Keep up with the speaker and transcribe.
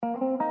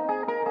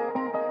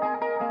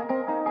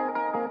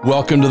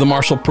Welcome to the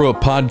Marshall Pruitt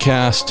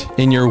Podcast.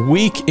 In your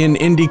Week in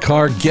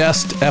IndyCar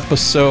guest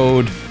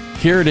episode,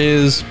 here it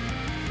is,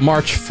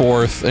 March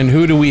 4th. And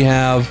who do we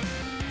have?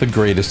 The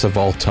greatest of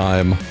all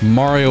time.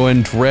 Mario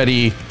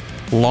Andretti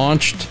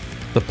launched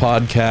the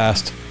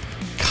podcast,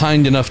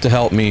 kind enough to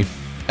help me.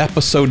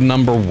 Episode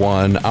number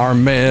 1, our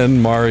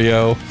man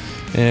Mario.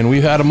 And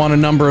we've had him on a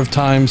number of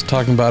times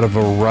talking about a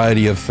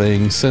variety of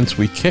things since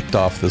we kicked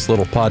off this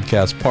little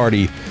podcast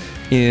party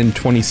in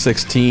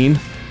 2016.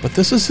 But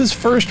this is his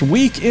first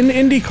Week in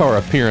IndyCar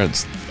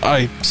appearance,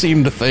 I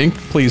seem to think.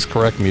 Please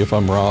correct me if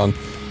I'm wrong.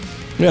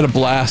 We had a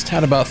blast,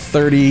 had about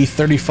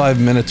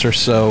 35 minutes or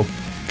so,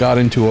 got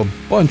into a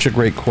bunch of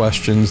great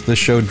questions. This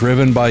show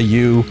driven by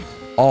you,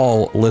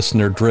 all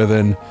listener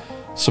driven,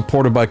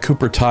 supported by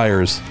Cooper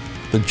Tires,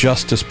 the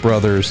Justice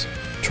Brothers,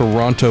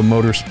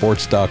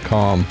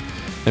 TorontoMotorsports.com,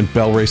 and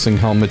Bell Racing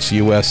Helmets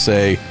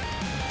USA.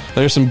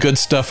 There's some good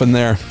stuff in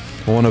there.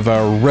 One of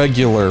our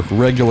regular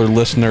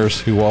listeners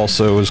who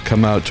also has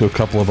come out to a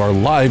couple of our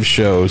live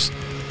shows.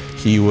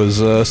 He was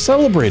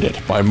celebrated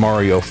by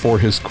Mario for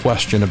his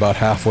question about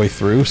halfway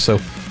through, so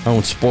I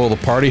won't spoil the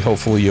party.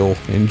 Hopefully you'll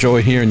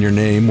enjoy hearing your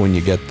name when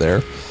you get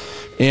there.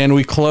 And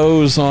we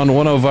close on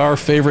one of our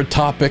favorite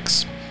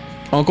topics,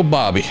 Uncle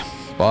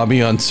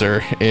Bobby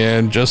Unser,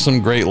 and just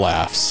some great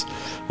laughs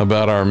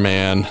about our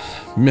man,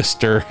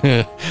 Mr.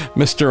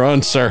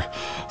 Unser.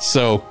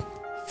 So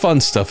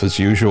fun stuff as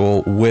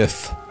usual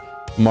with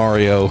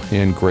Mario,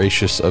 and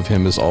gracious of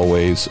him as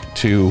always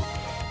to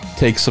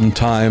take some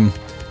time.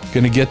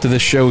 Gonna get to the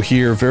show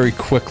here very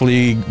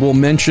quickly. We'll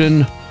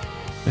mention,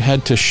 I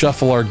had to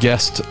shuffle our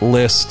guest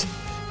list,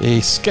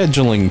 a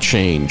scheduling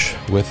change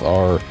with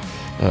our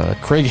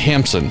Craig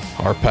Hampson,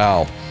 our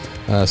pal.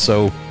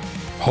 So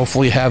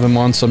hopefully have him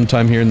on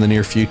sometime here in the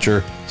near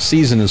future.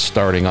 Season is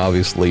starting,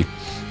 obviously,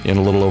 in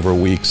a little over a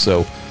week,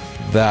 so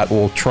that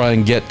we'll try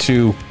and get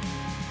to.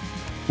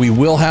 We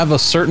will have a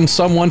certain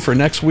someone for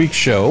next week's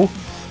show.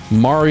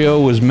 Mario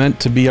was meant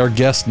to be our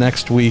guest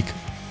next week,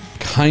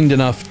 kind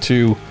enough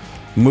to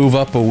move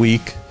up a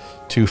week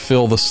to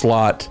fill the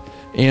slot.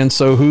 And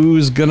so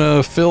who's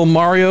gonna fill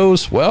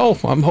Mario's? Well,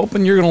 I'm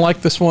hoping you're gonna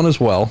like this one as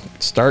well.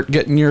 Start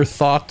getting your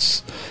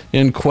thoughts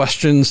and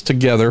questions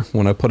together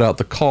when I put out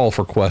the call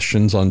for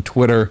questions on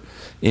Twitter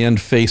and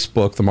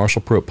Facebook, the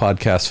Marshall Pruitt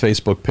Podcast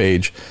Facebook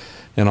page,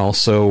 and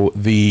also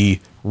the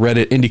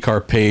Reddit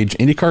IndyCar page.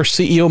 IndyCar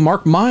CEO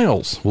Mark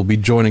Miles will be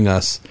joining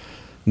us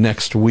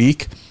next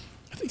week.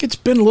 I think it's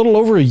been a little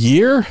over a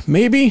year,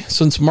 maybe,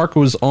 since Mark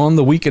was on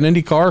the Week in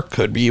IndyCar.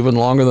 Could be even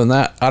longer than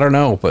that. I don't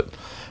know, but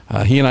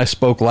he and I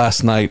spoke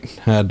last night,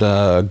 had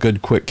a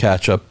good quick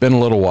catch-up. Been a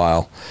little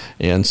while,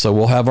 and so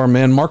we'll have our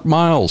man Mark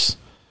Miles.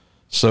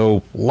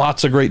 So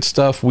lots of great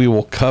stuff we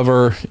will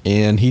cover,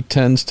 and he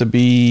tends to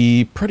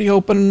be pretty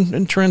open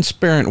and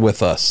transparent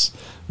with us,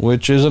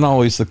 which isn't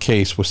always the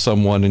case with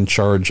someone in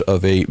charge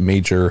of a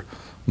major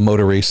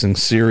motor racing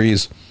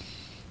series.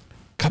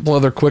 Couple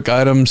other quick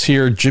items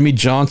here. Jimmy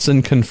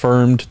Johnson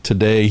confirmed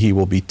today he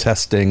will be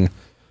testing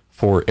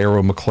for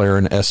Aero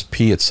McLaren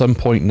SP at some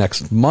point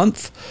next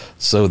month,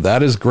 so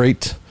that is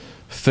great.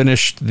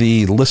 Finished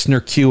the listener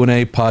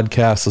Q&A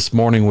podcast this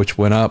morning, which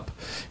went up,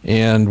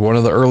 and one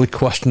of the early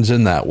questions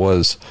in that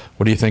was,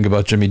 what do you think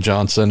about Jimmy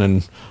Johnson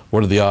and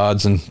what are the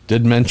odds? And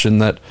did mention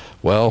that,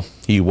 well,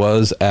 he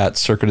was at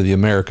Circuit of the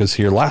Americas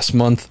here last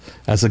month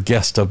as a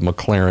guest of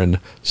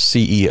McLaren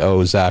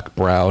CEO Zach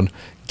Brown.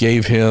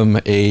 Gave him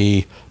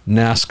a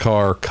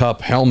NASCAR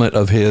Cup helmet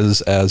of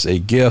his as a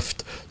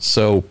gift,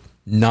 so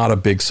not a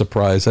big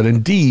surprise that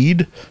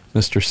indeed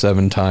Mr.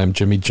 7-time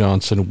Jimmy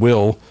Johnson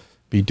will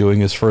be doing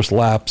his first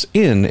laps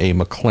in a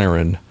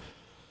McLaren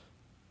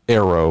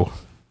Aero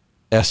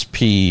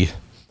SP.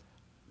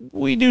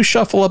 We do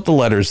shuffle up the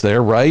letters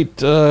there,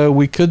 right?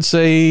 We could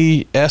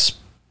say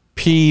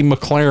SP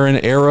McLaren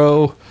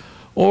Aero,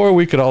 or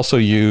we could also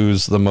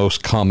use the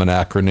most common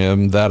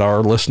acronym that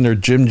our listener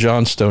Jim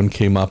Johnstone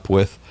came up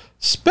with,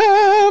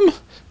 SPAM,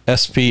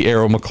 SP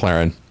Aero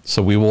McLaren.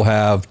 So we will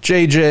have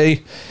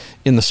JJ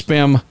in the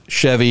SPAM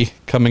Chevy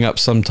coming up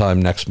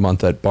sometime next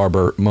month at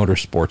Barber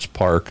Motorsports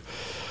Park.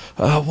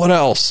 What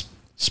else?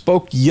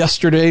 Spoke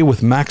yesterday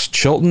with Max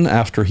Chilton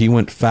after he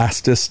went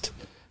fastest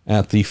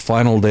at the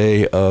final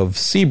day of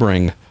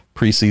Sebring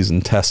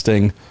preseason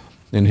testing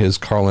in his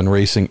Carlin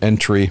Racing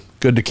entry.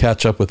 Good to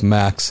catch up with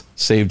Max.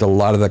 Saved a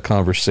lot of that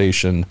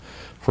conversation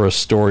for a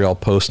story I'll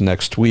post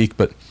next week,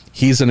 but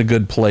he's in a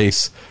good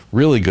place,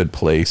 really good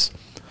place.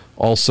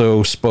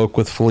 Also spoke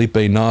with Felipe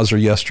Nasr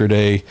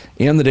yesterday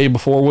and the day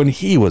before when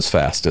he was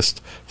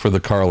fastest for the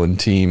Carlin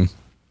team.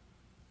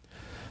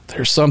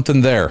 There's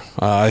something there.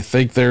 I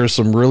think there's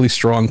some really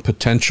strong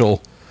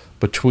potential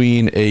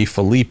between a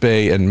Felipe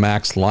and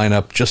Max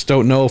lineup. Just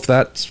don't know if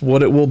that's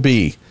what it will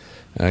be.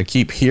 I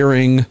keep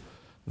hearing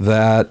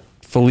that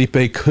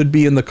Felipe could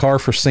be in the car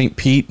for St.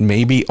 Pete,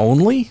 maybe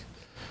only.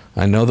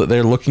 I know that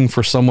they're looking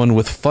for someone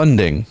with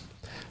funding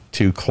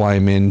to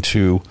climb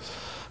into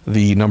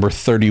the number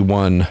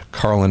 31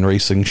 Carlin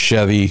Racing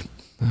Chevy.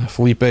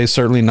 Felipe is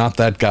certainly not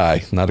that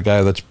guy, not a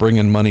guy that's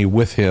bringing money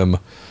with him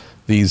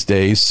these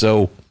days.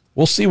 So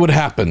we'll see what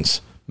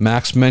happens.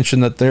 Max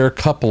mentioned that there are a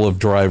couple of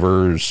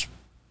drivers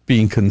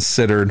being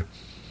considered.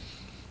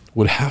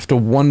 Would have to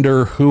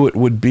wonder who it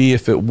would be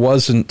if it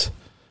wasn't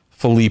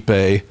Felipe.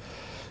 It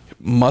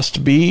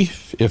must be,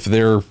 if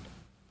they're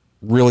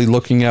really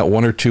looking at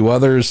one or two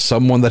others,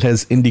 someone that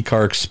has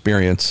IndyCar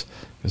experience,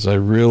 because I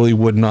really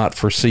would not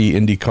foresee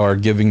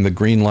IndyCar giving the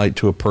green light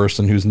to a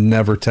person who's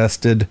never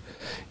tested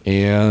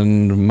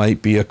and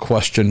might be a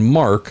question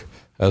mark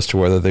as to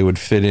whether they would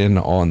fit in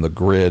on the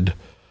grid.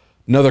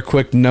 Another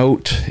quick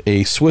note,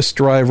 a Swiss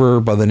driver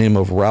by the name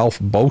of Ralph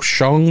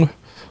Boschung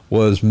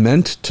was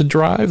meant to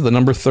drive the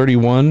number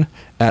 31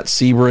 at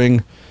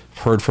Sebring. I've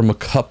heard from a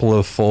couple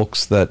of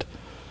folks that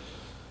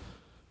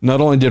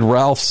not only did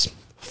Ralph's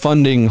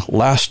funding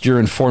last year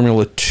in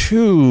Formula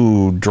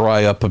 2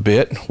 dry up a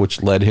bit,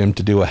 which led him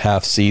to do a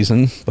half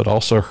season, but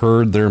also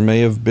heard there may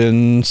have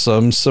been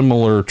some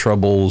similar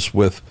troubles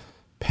with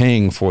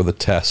paying for the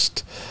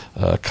test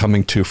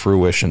coming to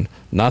fruition.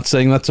 Not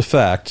saying that's a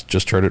fact,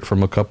 just heard it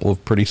from a couple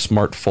of pretty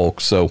smart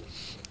folks. So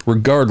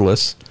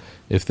regardless,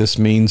 if this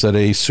means that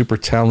a super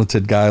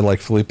talented guy like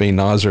Felipe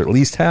Nasr at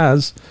least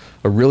has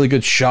a really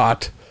good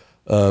shot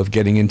of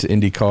getting into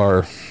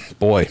IndyCar,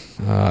 boy,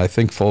 I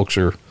think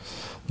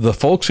the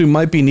folks who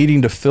might be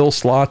needing to fill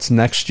slots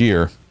next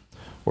year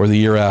or the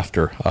year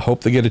after, I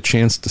hope they get a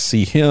chance to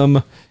see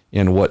him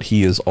and what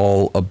he is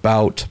all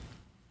about.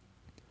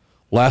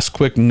 Last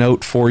quick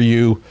note for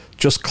you,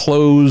 just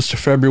closed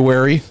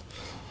February.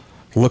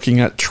 Looking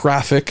at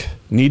traffic,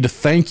 need to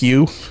thank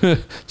you,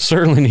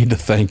 certainly need to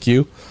thank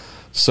you.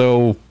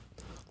 So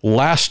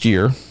last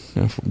year,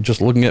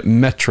 just looking at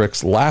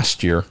metrics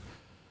last year,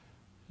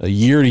 a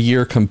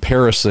year-to-year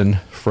comparison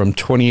from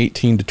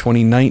 2018 to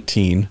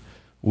 2019,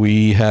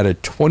 we had a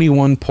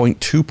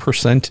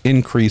 21.2%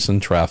 increase in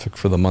traffic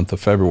for the month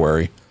of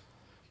February.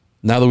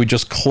 Now that we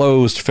just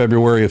closed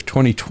February of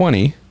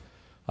 2020,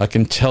 I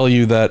can tell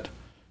you that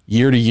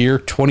year-to-year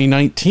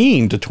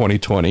 2019 to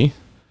 2020,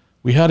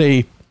 we had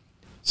a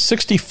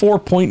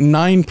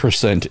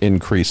 64.9%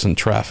 increase in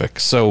traffic.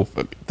 So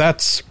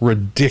that's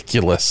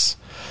ridiculous.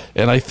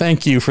 And I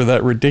thank you for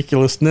that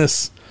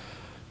ridiculousness.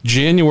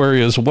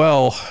 January as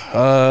well.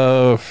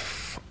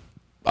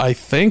 I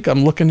think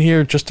I'm looking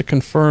here just to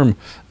confirm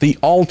the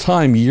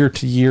all-time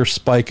year-to-year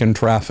spike in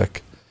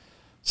traffic.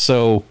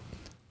 So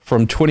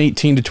from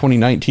 2018 to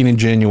 2019 in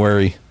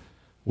January,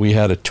 we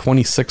had a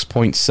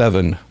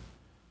 26.7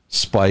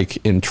 spike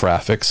in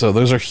traffic. So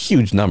those are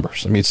huge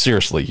numbers. I mean,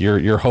 seriously,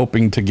 you're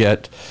hoping to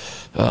get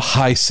a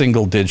high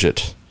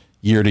single-digit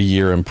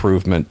year-to-year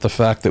improvement. The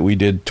fact that we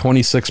did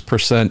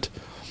 26%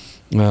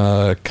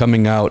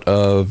 coming out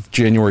of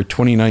January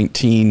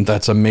 2019,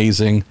 that's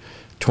amazing.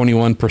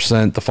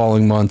 21% the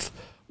following month.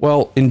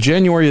 Well, in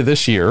January of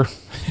this year,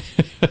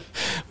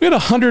 we had a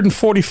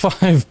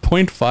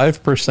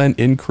 145.5%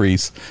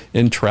 increase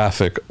in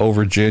traffic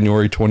over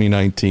January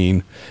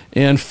 2019.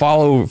 And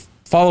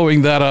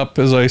following that up,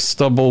 as I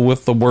stumble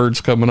with the words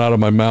coming out of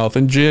my mouth,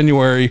 in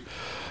January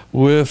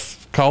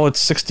with, call it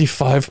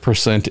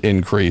 65%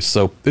 increase.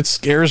 So it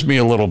scares me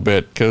a little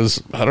bit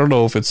because I don't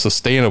know if it's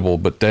sustainable,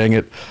 but dang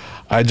it,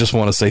 I just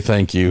want to say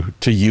thank you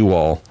to you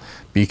all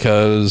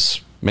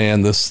because,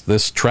 man,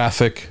 this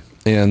traffic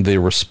and the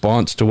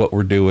response to what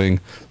we're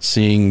doing,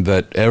 seeing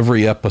that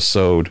every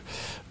episode,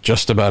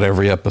 just about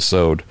every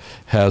episode,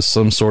 has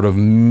some sort of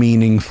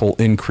meaningful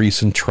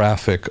increase in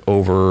traffic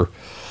over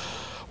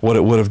what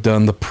it would have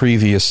done the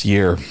previous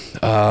year.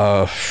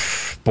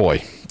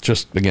 Boy,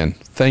 just again,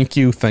 thank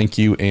you,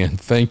 and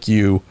thank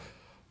you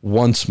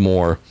once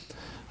more.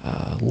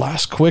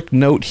 Last quick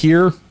note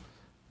here.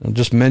 I'll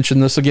just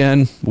mention this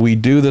again. We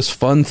do this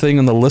fun thing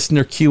in the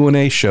listener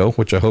Q&A show,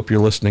 which I hope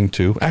you're listening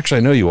to. Actually,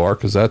 I know you are,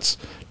 because that's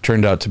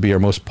turned out to be our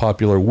most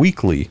popular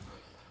weekly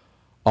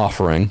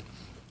offering.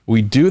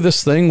 We do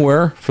this thing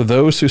where, for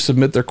those who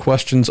submit their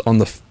questions on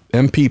the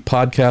MP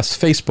Podcast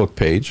Facebook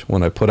page,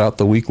 when I put out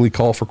the weekly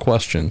call for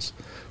questions,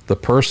 the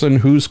person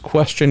whose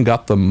question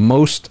got the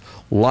most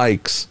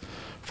likes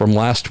from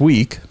last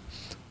week,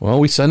 well,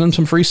 we send them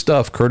some free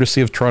stuff,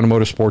 courtesy of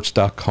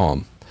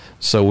TorontoMotorsports.com.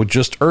 So would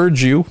just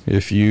urge you,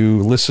 if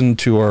you listen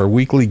to our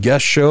weekly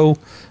guest show,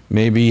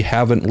 maybe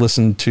haven't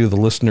listened to the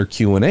listener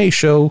Q&A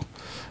show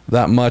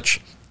that much,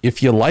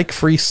 if you like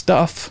free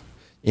stuff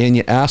and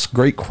you ask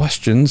great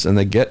questions and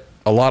they get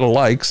a lot of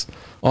likes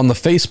on the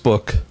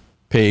Facebook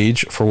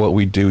page for what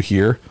we do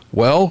here,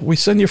 well, we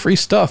send you free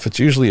stuff. It's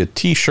usually a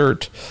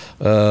t-shirt,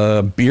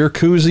 beer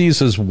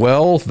koozies as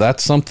well.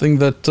 That's something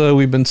that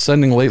we've been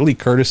sending lately,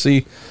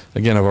 courtesy,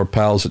 again, of our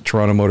pals at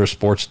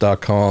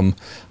TorontoMotorsports.com.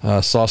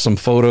 Saw some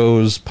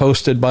photos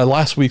posted by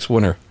last week's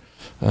winner,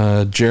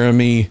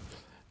 Jeremy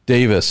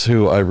Davis,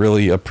 who I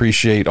really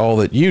appreciate all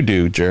that you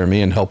do,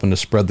 Jeremy, in helping to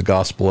spread the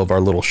gospel of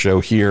our little show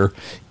here.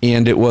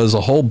 And it was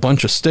a whole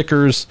bunch of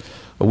stickers,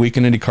 a Week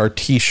in IndyCar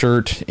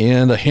t-shirt,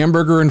 and a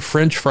hamburger and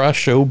French fry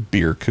show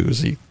beer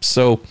koozie.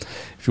 So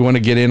if you want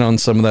to get in on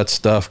some of that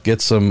stuff, get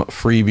some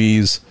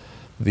freebies,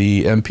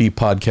 the MP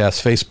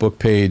Podcast Facebook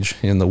page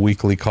and the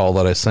weekly call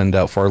that I send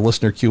out for our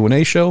listener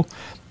Q&A show,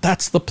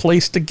 that's the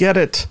place to get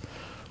it.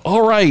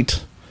 All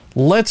right,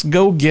 let's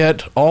go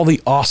get all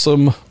the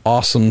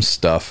awesome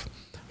stuff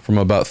from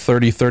about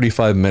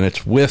 35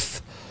 minutes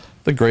with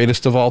the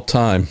greatest of all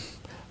time.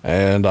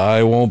 And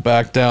I won't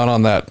back down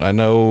on that. I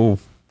know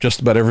just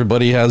about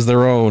everybody has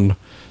their own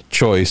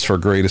choice for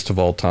greatest of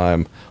all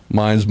time.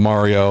 Mine's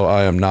Mario.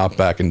 I am not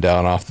backing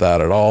down off that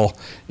at all.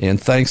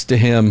 And thanks to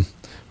him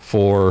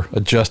for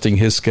adjusting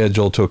his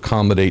schedule to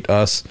accommodate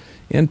us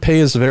and pay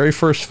his very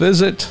first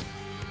visit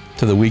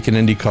to the Week in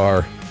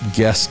IndyCar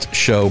guest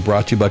show,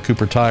 brought to you by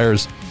Cooper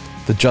Tires,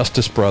 the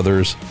Justice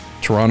Brothers,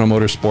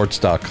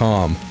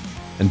 TorontoMotorsports.com,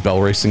 and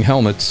Bell Racing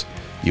Helmets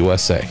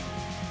USA.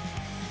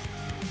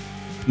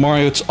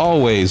 Mario, it's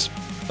always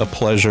a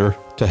pleasure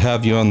to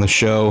have you on the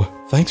show.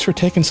 Thanks for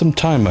taking some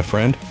time, my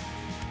friend.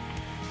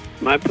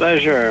 My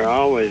pleasure,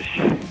 always,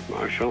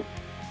 Marshall.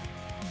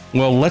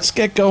 Well, let's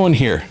get going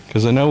here,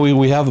 because I know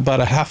we have about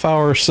a half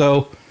hour or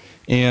so,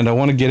 and I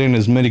want to get in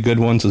as many good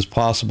ones as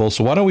possible.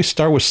 So why don't we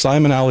start with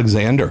Simon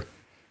Alexander? It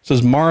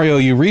says, Mario,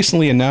 you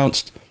recently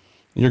announced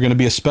you're going to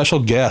be a special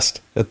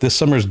guest at this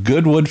summer's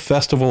Goodwood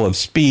Festival of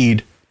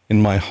Speed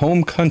in my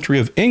home country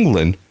of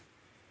England.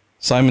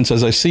 Simon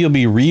says, I see you'll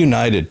be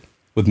reunited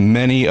with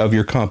many of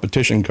your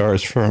competition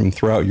cars from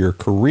throughout your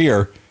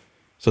career.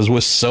 Says,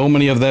 with so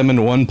many of them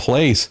in one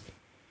place,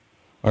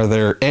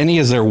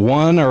 is there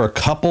one or a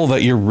couple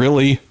that you're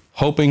really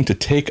hoping to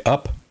take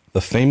up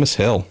the famous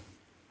hill?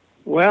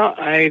 Well,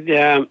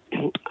 I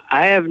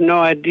have no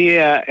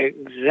idea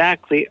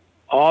exactly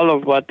all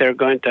of what they're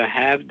going to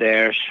have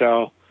there,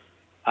 so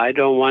I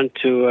don't want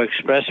to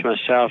express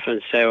myself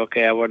and say,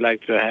 okay, I would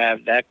like to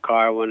have that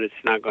car when it's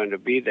not going to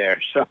be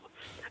there. So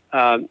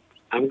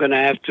I'm going to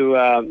have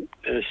to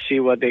see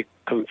what they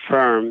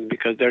confirm,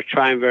 because they're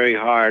trying very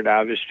hard,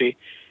 obviously,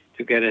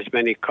 to get as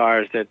many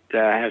cars that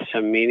have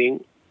some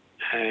meaning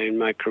in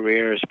my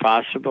career as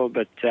possible.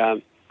 But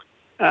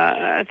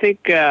I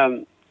think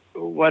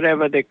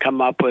whatever they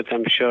come up with,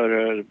 I'm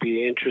sure it'll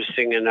be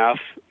interesting enough,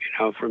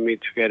 for me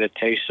to get a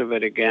taste of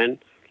it again.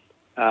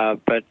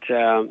 But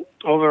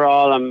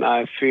overall,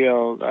 I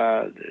feel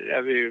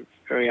very,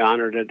 very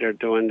honored that they're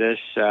doing this.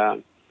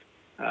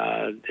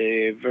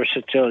 The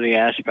versatility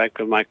aspect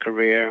of my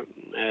career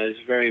is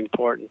very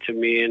important to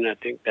me, and I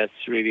think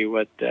that's really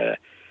what they're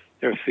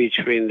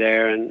featuring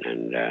there.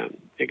 And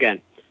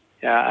again,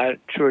 I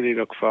truly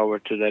look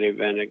forward to that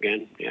event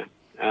again. Yeah,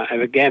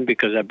 and again,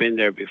 because I've been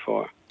there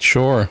before.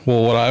 Sure.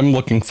 Well, what I'm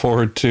looking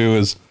forward to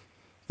is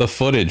the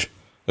footage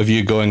of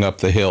you going up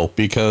the hill,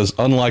 because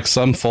unlike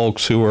some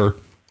folks who are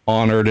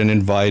honored and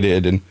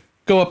invited and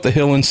go up the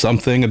hill in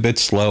something a bit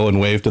slow and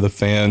wave to the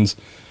fans,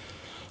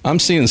 I'm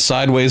seeing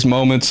sideways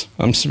moments.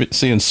 I'm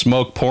seeing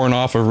smoke pouring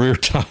off of rear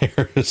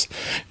tires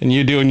and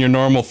you doing your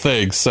normal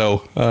thing.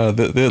 So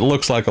it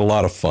looks like a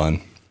lot of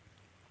fun.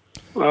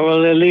 Well,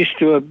 we'll at least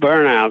do a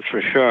burnout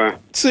for sure.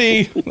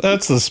 See,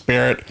 that's the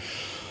spirit.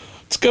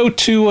 Let's go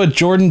to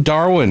Jordan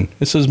Darwin.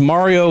 It says,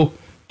 Mario,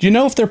 do you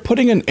know if they're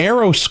putting an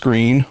aero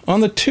screen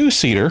on the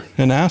two-seater?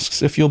 And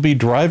asks if you'll be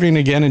driving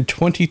again in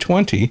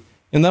 2020.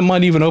 And that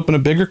might even open a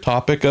bigger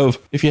topic of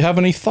if you have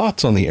any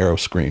thoughts on the aero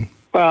screen.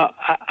 Well,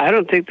 I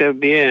don't think there'll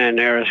be an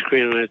aero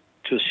screen on a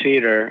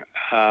two-seater.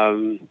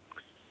 I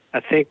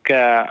think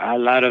a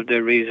lot of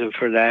the reason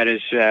for that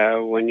is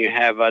when you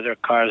have other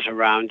cars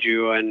around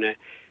you and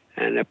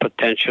the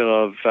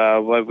potential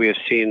of what we have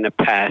seen in the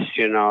past.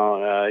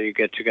 You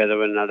get together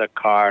with another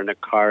car and the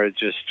car has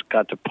just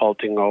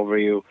catapulting over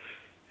you,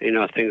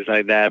 things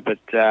like that. But,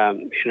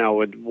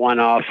 with one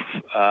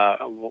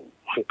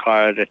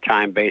car at a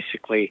time,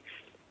 basically,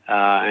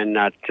 and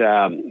not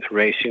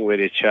racing with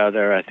each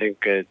other, I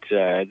think it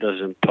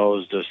doesn't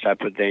pose those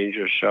type of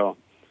dangers. So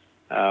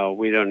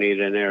we don't need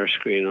an air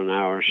screen on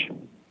ours.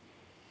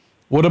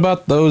 What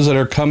about those that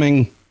are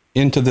coming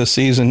into the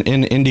season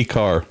in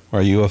IndyCar?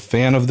 Are you a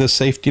fan of this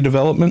safety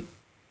development?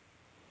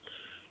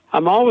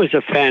 I'm always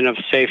a fan of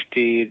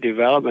safety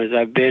developments.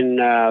 I've been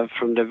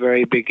from the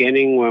very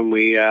beginning when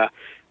we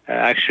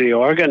actually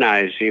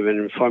organized even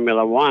in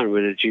Formula One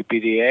with the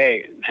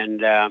GPDA,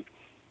 and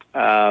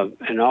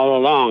all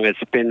along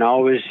it's been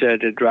always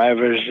the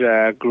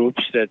drivers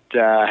groups that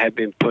have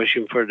been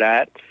pushing for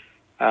that.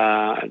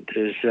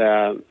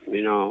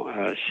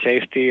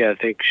 Safety, I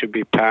think, should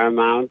be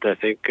paramount. I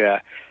think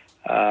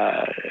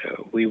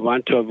we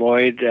want to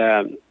avoid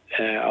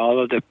all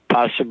of the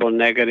possible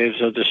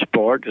negatives of the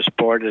sport. The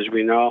sport, as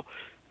we know,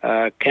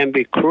 can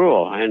be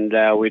cruel, and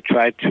we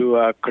try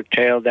to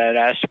curtail that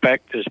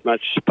aspect as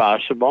much as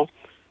possible.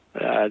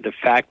 The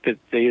fact that,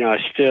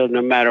 still,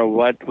 no matter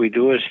what we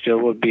do, it still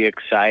will be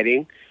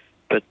exciting.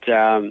 But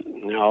I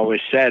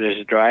always said,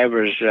 as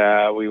drivers,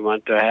 we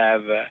want to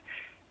have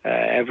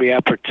every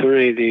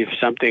opportunity, if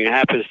something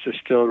happens, to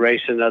still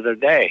race another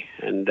day,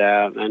 and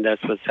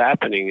that's what's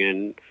happening.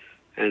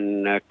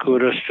 And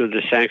kudos to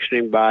the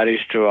sanctioning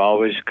bodies to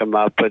always come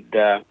up with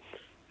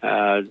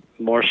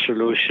more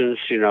solutions,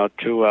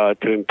 to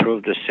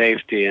improve the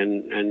safety.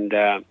 And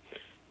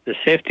the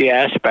safety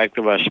aspect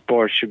of our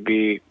sport should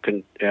be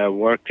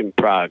worked in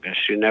progress.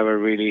 You never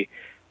really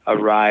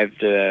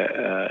arrived.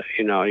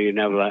 You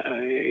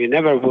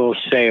never will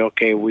say,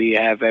 okay, we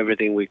have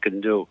everything we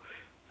can do,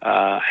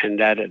 and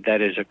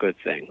that is a good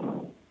thing.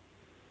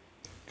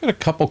 Got a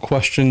couple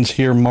questions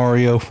here,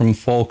 Mario, from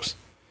folks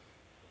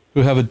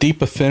who have a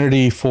deep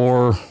affinity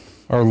for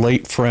our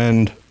late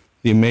friend,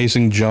 the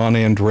amazing John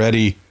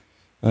Andretti.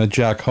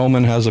 Jack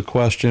Homan has a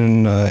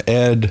question.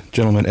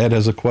 Gentleman Ed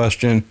has a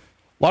question.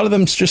 A lot of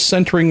them's just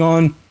centering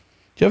on, do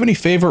you have any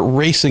favorite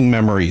racing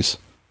memories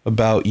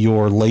about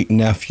your late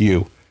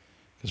nephew?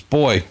 Because,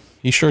 boy,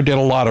 he sure did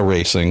a lot of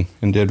racing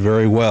and did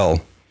very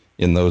well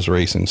in those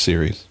racing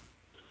series.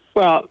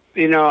 Well,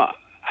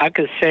 I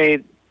could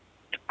say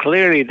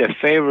clearly the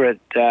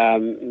favorite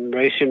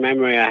racing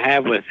memory I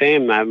have with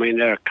him, I mean,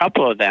 there are a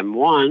couple of them.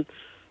 One,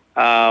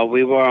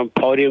 we were on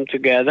podium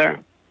together,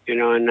 in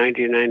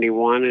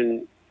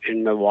 1991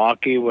 in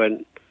Milwaukee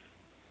when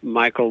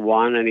Michael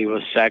won and he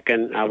was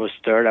second. I was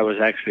third. I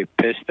was actually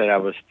pissed that I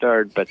was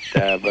third, but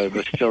it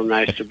was still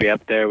nice to be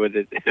up there with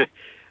it,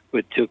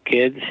 with two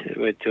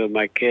of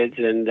my kids.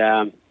 And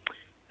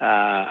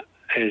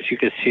as you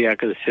can see, I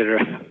consider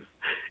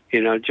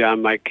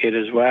John my kid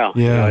as well.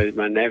 Yeah. He's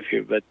my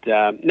nephew. But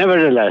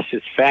nevertheless,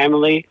 it's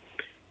family.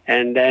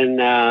 And then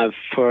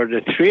for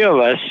the three of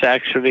us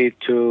actually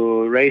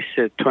to race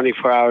at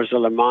 24 Hours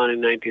of Le Mans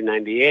in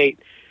 1998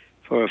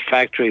 for a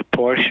factory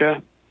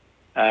Porsche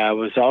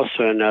was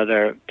also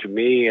another, to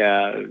me,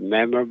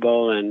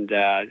 memorable and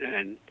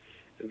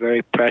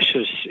very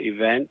precious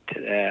event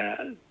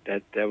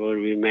that will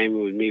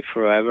remain with me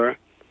forever.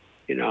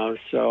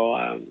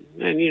 So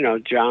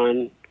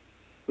John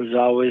was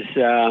always,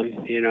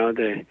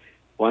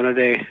 one of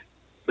the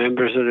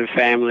members of the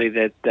family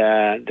that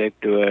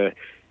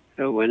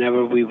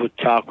whenever we would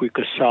talk, we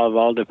could solve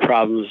all the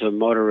problems of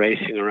motor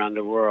racing around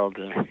the world.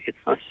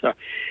 So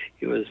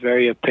he was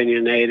very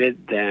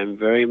opinionated and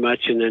very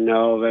much in the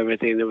know of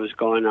everything that was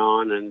going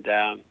on. And,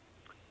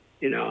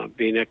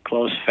 being a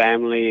close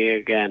family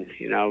again,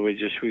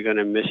 we're going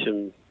to miss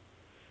him.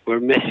 We're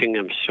missing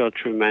him so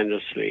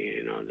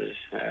tremendously. There's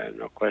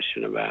no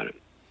question about it.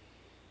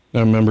 I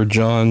remember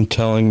John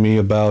telling me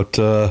about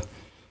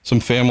some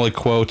family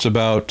quotes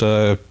about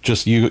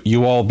just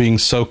you all being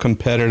so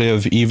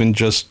competitive, even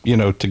just,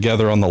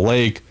 together on the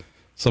lake.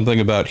 Something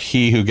about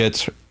he who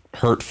gets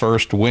hurt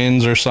first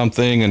wins or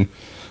something, and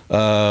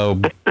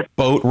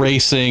boat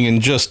racing,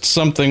 and just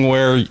something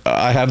where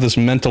I have this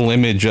mental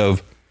image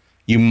of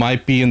you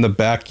might be in the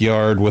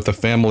backyard with a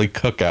family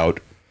cookout,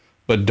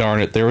 but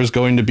darn it, there is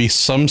going to be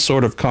some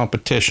sort of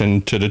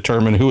competition to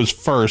determine who is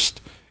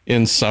first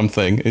in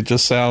something. It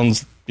just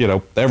sounds,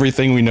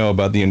 everything we know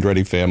about the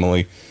Andretti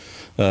family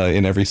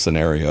in every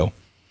scenario.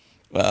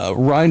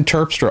 Ryan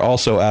Terpstra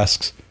also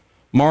asks,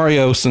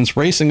 Mario, since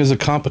racing is a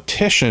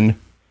competition,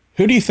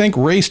 who do you think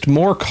raced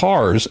more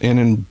cars and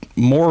in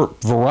more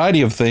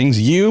variety of things,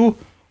 you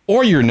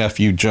or your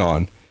nephew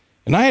John?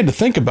 And I had to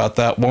think about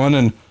that one,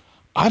 and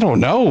I don't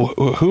know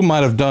who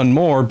might have done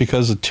more,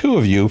 because the two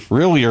of you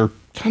really are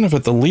kind of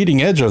at the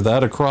leading edge of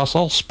that across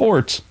all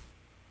sports.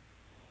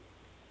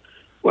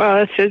 Well,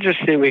 it's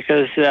interesting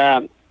because,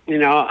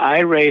 I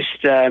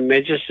raced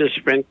midgets and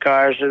sprint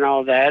cars and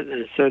all that,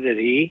 and so did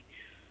he.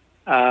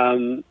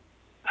 He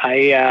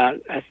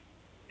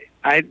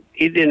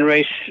didn't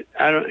race.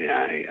 I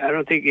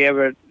don't think he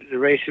ever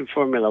raced in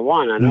Formula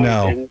One. I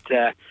know he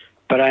didn't,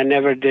 but I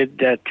never did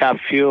Top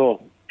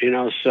Fuel.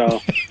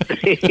 So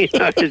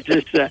it's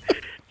just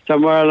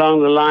somewhere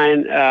along the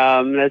line.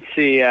 Let's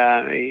see.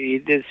 He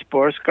did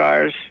sports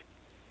cars.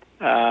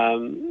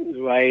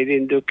 Why he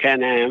didn't do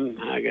Can-Am?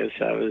 I guess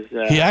I was.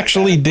 He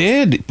actually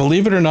did,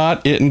 believe it or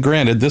not. And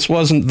granted, this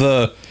wasn't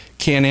the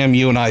Can-Am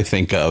you and I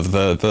think of,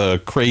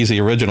 the crazy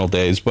original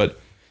days, but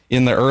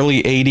in the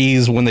early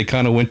 80s when they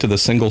kind of went to the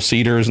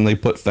single-seaters and they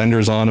put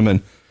fenders on them,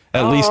 and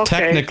at least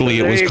technically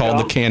so it was called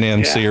the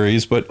Can-Am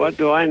series. But what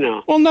do I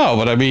know? Well, no,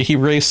 but I mean, he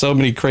raced so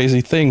many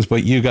crazy things,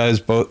 but you guys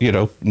both,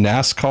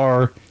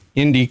 NASCAR,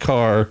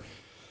 IndyCar,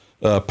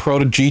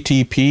 Proto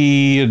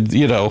GTP, and,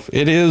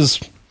 it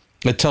is...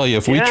 I tell you,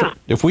 if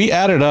we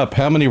added up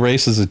how many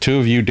races the two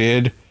of you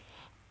did,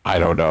 I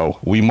don't know.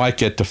 We might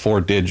get to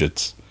 4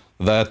 digits.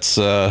 That's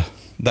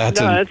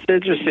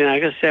interesting.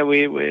 Like I said,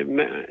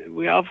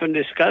 we often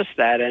discuss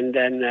that, and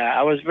then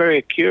I was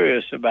very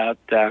curious about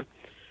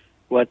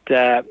what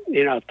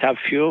Top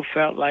Fuel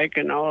felt like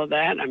and all of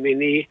that. I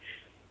mean, he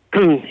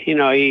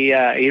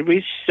he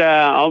reached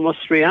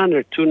almost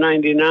 300,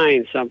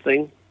 299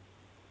 something.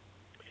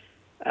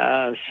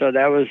 So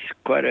that was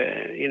quite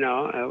we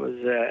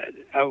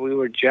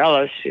were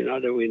jealous,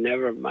 that we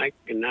never, Mike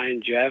and I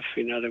and Jeff,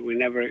 that we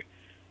never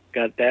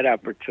got that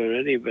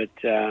opportunity. But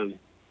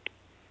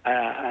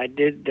I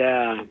did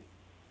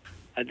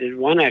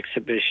one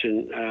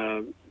exhibition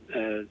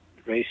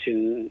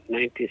racing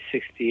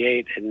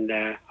 1968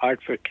 in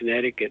Hartford,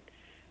 Connecticut,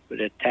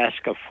 with a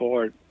Tasca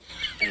Ford,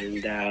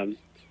 and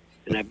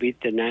I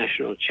beat the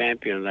national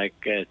champion like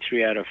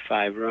 3 out of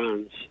 5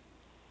 runs.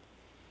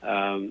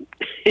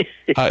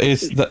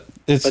 It's but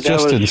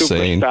just insane.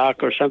 Super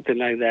stock or something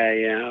like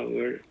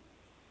that.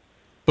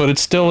 But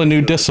it's still a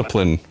new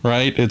discipline,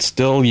 right? It's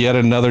still yet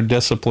another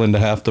discipline to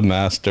have to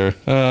master.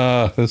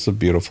 That's a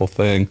beautiful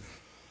thing.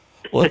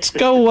 Let's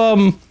go.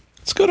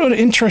 Let's go to an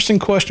interesting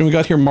question. We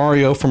got here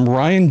Mario from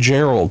Ryan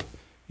Gerald.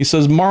 He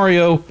says,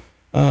 Mario,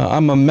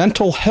 I'm a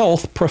mental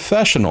health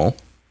professional,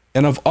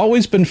 and I've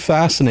always been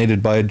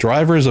fascinated by a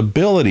driver's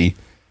ability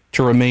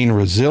to remain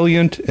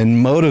resilient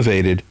and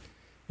motivated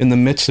in the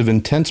midst of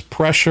intense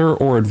pressure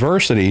or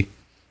adversity.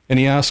 And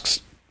he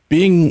asks,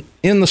 being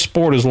in the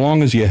sport as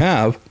long as you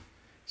have,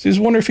 so he's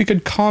wondering if you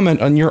could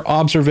comment on your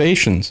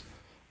observations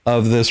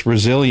of this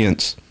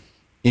resilience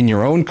in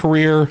your own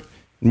career,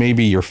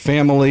 maybe your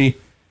family.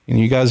 And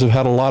you guys have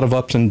had a lot of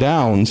ups and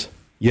downs,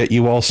 yet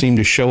you all seem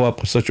to show up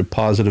with such a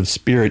positive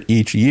spirit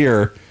each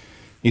year.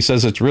 He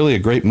says it's really a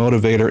great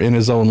motivator in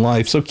his own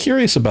life. So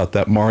curious about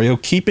that, Mario,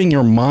 keeping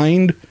your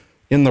mind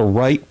in the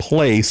right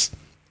place.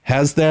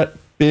 Has that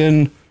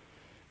been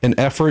an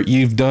effort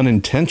you've done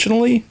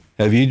intentionally?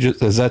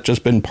 Has that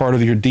just been part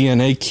of your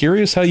DNA?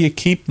 Curious how you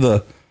keep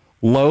the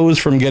lows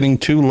from getting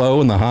too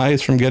low and the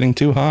highs from getting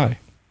too high.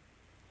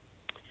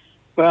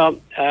 Well,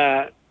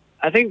 I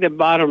think the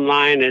bottom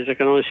line is, I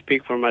can only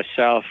speak for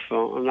myself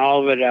on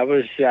all of it. I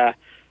was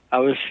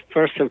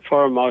first and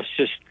foremost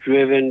just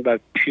driven by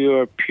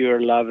pure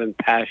love and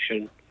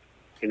passion,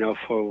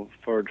 for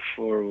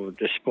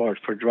the sport,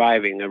 for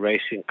driving a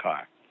racing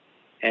car,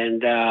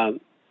 and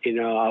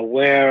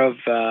aware of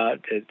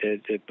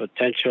the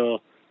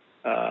potential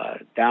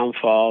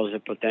downfalls, the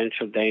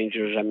potential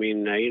dangers. I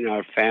mean,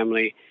 our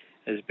family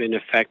has been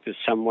affected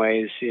some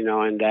ways, in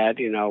that,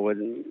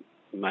 when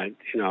my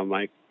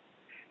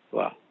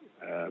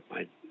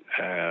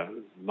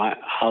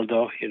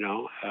Aldo, and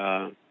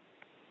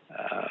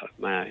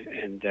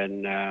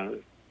then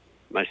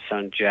my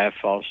son Jeff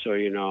also,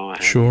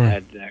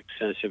 had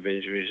extensive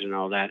injuries and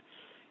all that.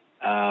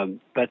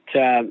 But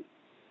the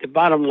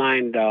bottom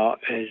line, though,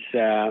 is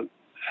I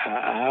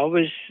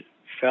always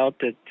felt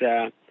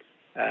that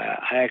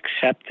I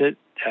accepted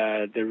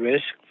the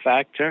risk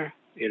factor,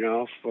 as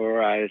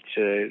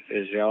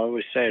I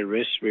always say,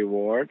 risk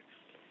reward,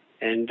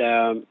 and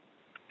I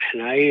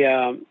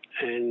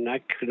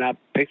could not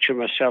picture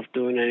myself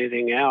doing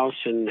anything else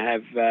and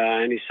have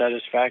any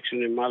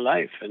satisfaction in my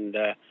life, and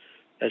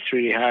that's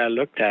really how I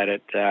looked at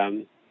it.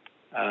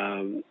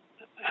 I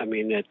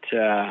mean,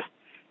 a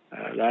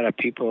lot of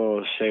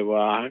people say,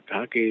 "Well,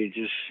 how can you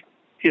just,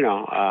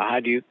 how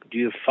do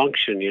you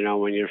function,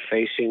 when you're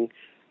facing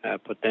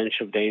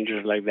potential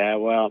dangers like that?"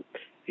 Well,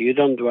 you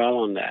don't dwell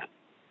on that,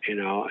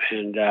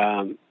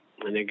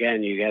 and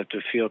again, you have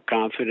to feel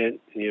confident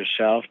in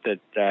yourself that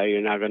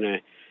you're not going to,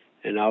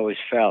 and always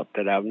felt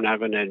that I'm not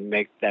going to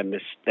make that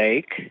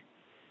mistake,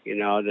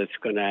 that's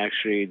going to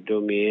actually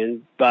do me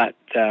in. But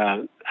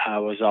I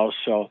was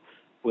also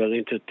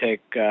willing to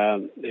take,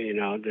 the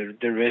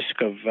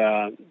risk of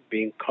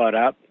being caught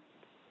up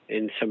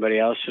in somebody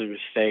else's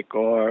mistake,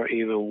 or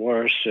even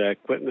worse,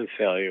 equipment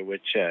failure,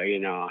 which,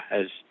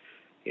 has,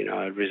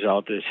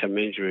 resulted in some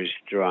injuries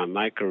throughout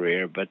my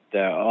career. But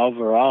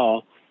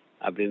overall,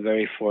 I've been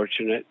very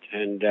fortunate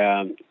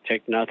and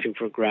take nothing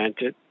for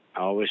granted. I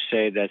always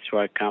say that's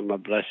why I count my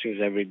blessings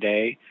every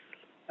day.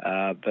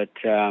 But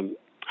I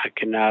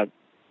cannot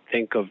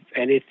think of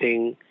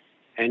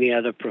any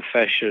other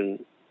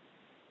profession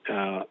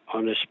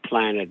on this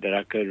planet that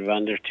I could have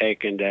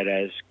undertaken that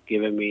has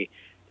given me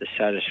the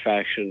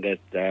satisfaction that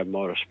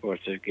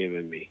motorsports has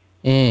given me.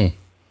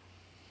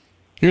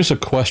 Here's a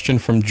question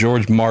from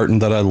George Martin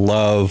that I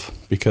love,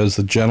 because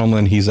the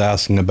gentleman he's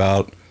asking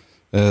about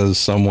is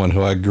someone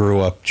who I grew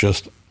up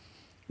just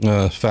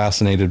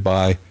fascinated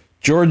by.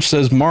 George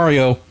says,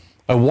 Mario,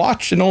 I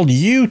watched an old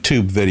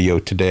YouTube video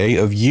today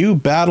of you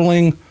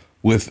battling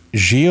with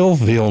Gilles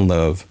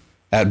Villeneuve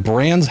at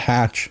Brands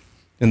Hatch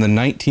in the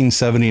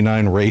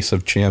 1979 Race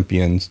of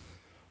Champions.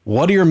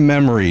 What are your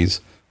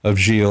memories of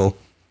Gilles,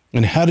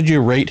 and how did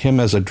you rate him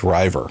as a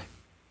driver?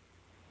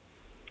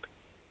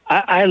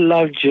 I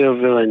love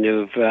Gilles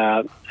Villeneuve.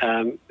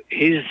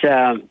 He's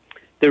the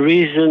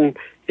reason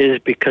is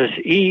because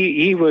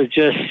he was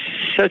just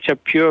such a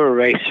pure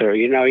racer.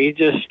 He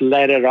just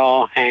let it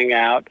all hang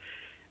out,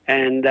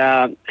 and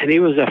he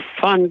was a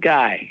fun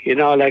guy. You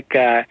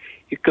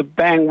could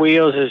bang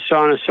wheels and so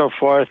on and so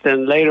forth,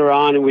 and later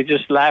on we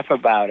just laugh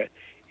about it.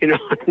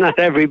 Not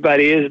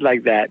everybody is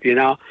like that. And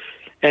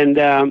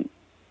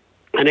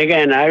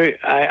again,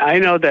 I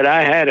know that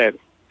I had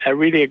a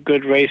really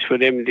good race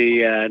with him,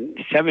 the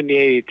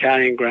 78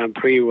 Italian Grand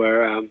Prix,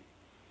 where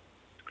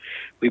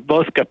we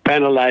both got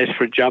penalized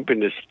for jumping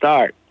the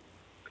start.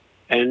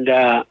 And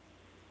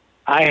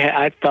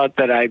I thought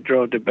that I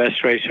drove the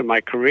best race of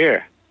my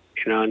career,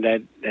 and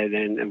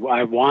then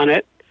I won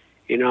it,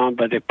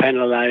 but they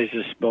penalized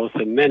us both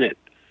a minute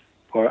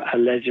for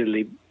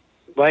allegedly.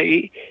 But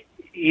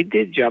he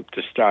did jump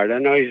the start. I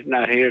know he's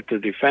not here to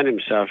defend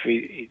himself.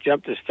 He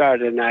jumped the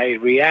start, and I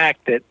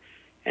reacted,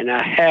 and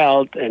I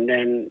held, and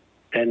then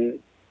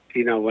when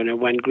it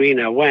went green,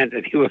 I went,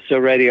 and he was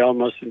already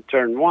almost in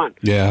turn one.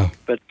 Yeah.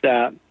 But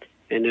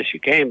in the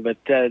chicane. But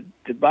the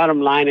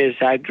bottom line is,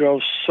 I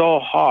drove so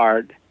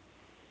hard,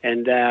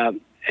 and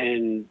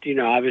and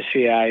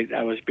obviously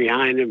I was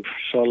behind him for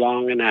so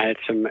long, and I had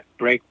some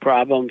brake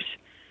problems,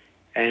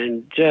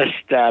 and just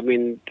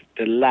the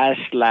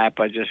last lap,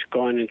 I just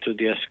going into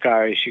the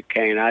Ascari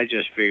chicane, I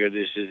just figured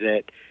this is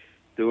it,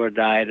 do or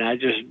die, and I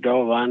just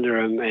dove under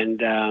him,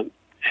 and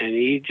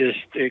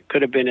it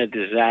could have been a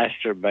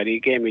disaster, but he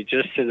gave me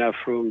just enough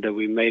room that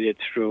we made it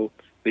through.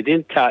 We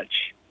didn't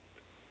touch,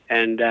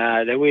 and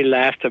then we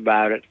laughed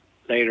about it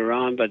later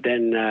on, but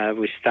then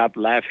we stopped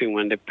laughing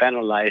when they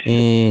penalized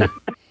him.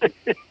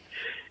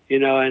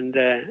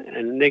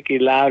 And Nicky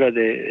Lauda,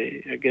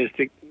 I guess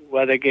they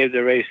gave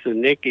the race to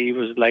Nicky. He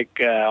was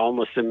like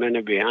almost a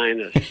minute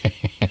behind us.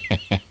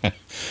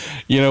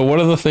 One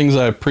of the things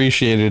I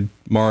appreciated,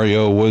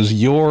 Mario, was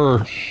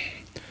your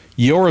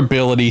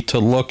ability to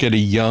look at a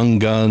young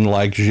gun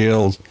like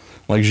Gilles,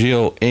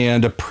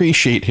 and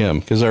appreciate him.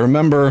 Because I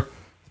remember,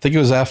 I think it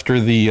was after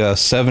the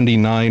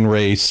 79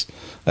 race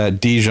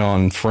at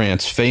Dijon,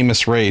 France,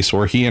 famous race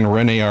where he and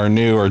René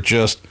Arnoux are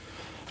just,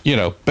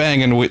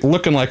 banging,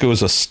 looking like it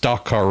was a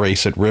stock car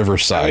race at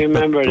Riverside. I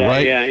remember that,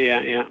 right?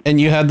 Yeah.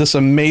 And you had this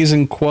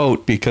amazing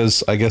quote,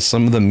 because I guess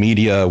some of the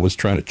media was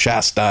trying to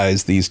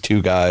chastise these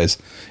two guys.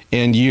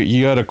 And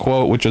you had a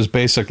quote which was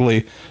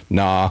basically,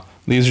 nah,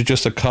 these are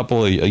just a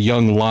couple of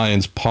young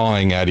lions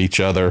pawing at each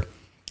other.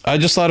 I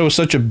just thought it was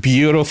such a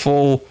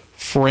beautiful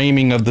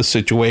framing of the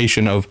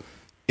situation of,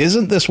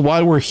 isn't this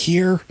why we're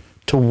here?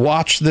 To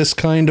watch this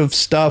kind of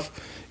stuff?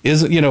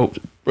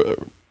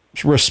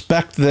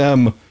 Respect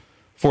them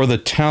for the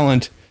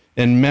talent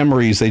and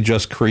memories they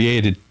just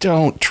created.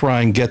 Don't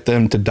try and get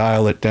them to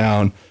dial it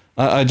down.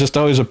 I just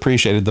always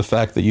appreciated the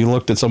fact that you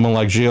looked at someone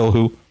like Gilles,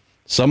 who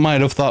some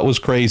might have thought was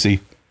crazy,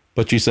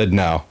 but you said,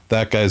 no,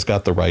 that guy's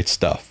got the right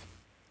stuff.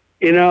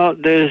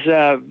 There's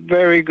a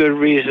very good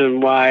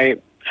reason why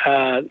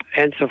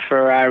Enzo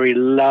Ferrari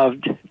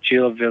loved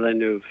Gilles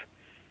Villeneuve.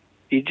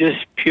 He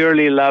just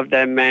purely loved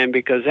that man,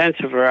 because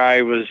Enzo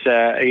Ferrari was,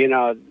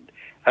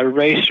 a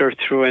racer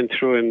through and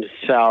through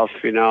himself,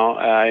 in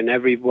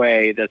every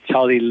way. That's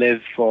all he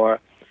lived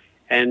for.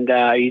 And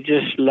he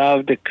just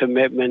loved the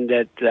commitment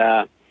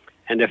that,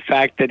 and the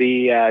fact that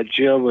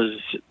Gilles was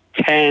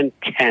 10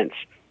 tenths.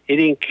 He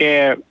didn't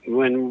care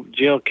when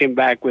Gilles came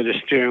back with a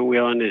steering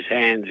wheel in his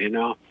hands,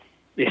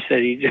 He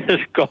said he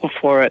just go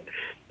for it.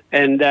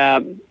 And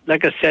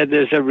like I said,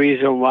 there's a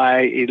reason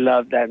why he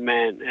loved that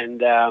man.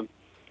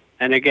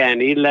 And again,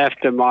 he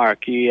left a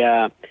mark.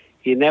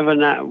 He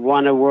never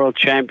won a world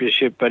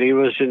championship, but he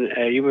was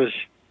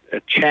a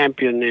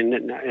champion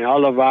in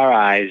all of our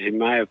eyes, in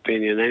my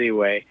opinion,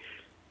 anyway,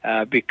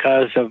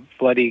 because of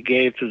what he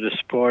gave to the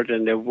sport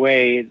and the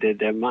way,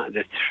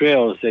 the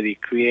thrills that he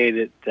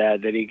created,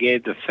 that he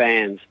gave the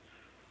fans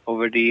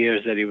over the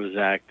years that he was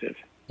active.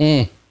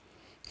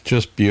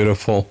 Just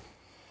beautiful.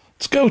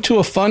 Let's go to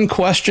a fun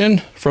question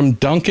from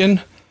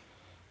Duncan.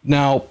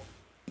 Now,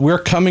 we're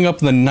coming up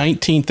the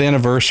 19th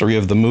anniversary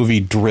of the movie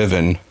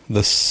Driven,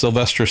 the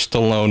Sylvester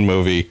Stallone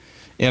movie.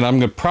 And I'm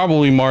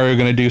Mario,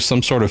 going to do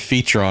some sort of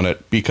feature on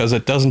it, because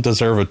it doesn't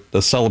deserve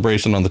a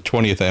celebration on the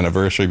 20th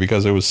anniversary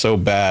because it was so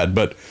bad.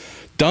 But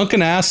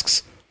Duncan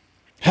asks,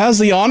 has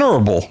the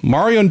Honorable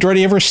Mario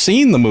Andretti ever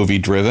seen the movie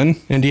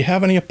Driven? And do you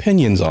have any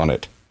opinions on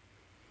it?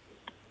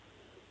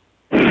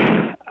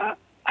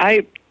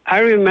 I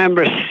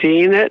remember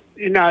seeing it.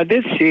 I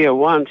did see it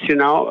once,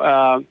 and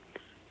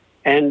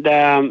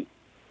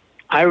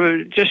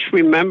I just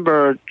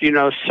remember,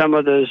 some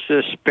of those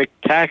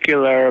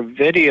spectacular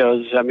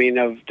videos,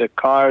 of the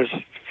cars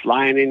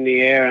flying in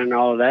the air and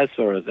all that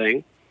sort of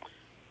thing.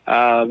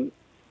 The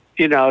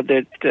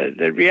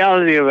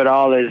reality of it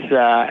all is,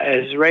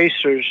 as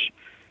racers,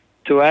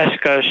 to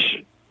ask us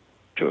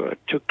to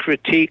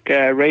critique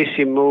a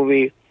racing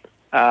movie,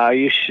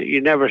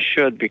 you never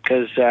should,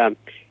 because, I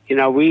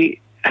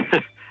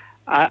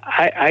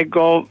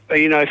go,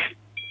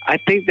 I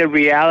think the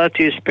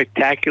reality is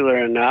spectacular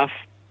enough.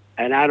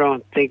 And I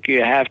don't think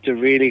you have to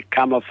really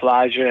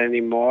camouflage it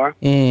anymore.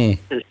 And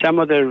some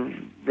of the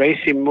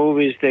racing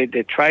movies, they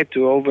try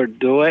to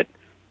overdo it,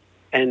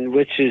 and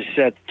which is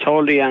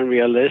totally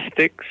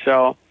unrealistic.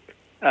 So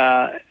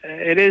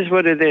it is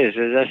what it is.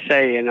 As I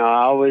say, I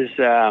always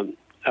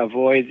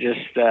avoid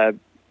just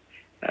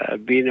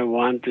being the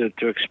one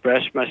to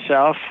express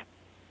myself,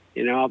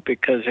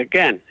 because,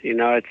 again,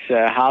 it's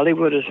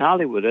Hollywood is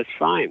Hollywood. That's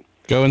fine.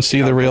 Go and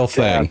see the real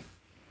thing.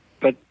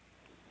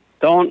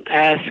 Don't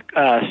ask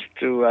us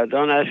to,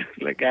 don't ask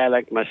a guy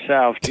like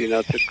myself,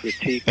 to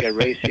critique a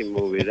racing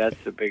movie. That's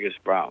the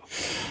biggest problem.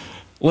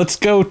 Let's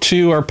go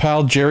to our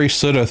pal Jerry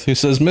Sudduth, who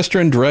says, Mr.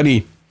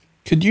 Andretti,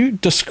 could you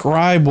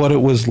describe what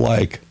it was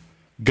like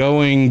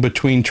going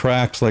between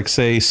tracks like,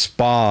 say,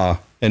 Spa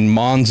and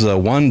Monza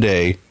one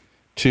day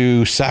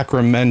to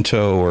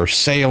Sacramento or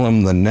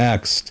Salem the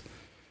next?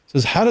 He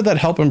says, how did that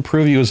help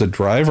improve you as a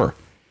driver?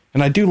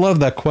 And I do love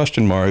that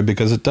question, Mario,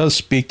 because it does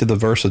speak to the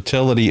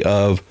versatility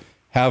of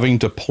having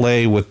to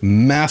play with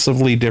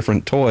massively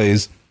different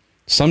toys,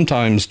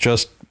 sometimes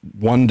just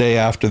one day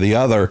after the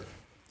other,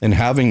 and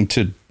having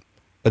to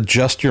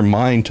adjust your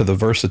mind to the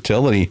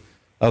versatility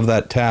of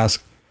that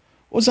task.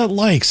 What's that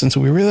like, since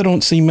we really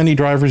don't see many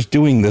drivers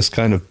doing this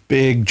kind of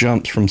big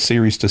jumps from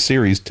series to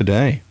series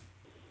today?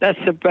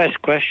 That's the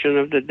best question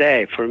of the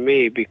day for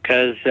me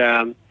because,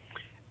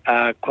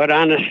 quite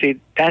honestly,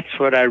 that's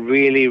what I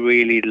really,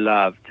 really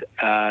loved.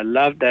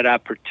 Loved that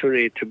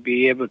opportunity to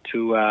be able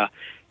to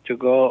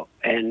go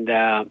and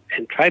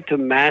try to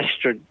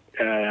master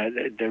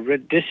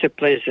the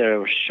disciplines that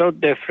are so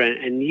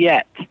different, and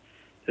yet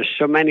there's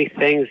so many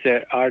things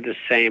that are the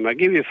same. I'll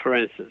give you, for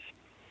instance,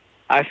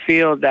 I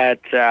feel that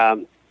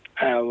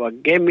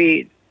what gave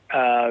me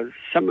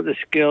some of the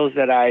skills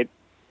that I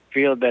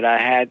feel that I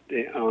had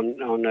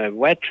on the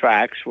wet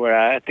tracks, where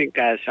I think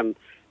I had some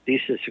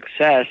decent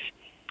success,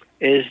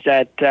 is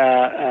that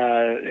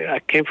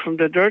I came from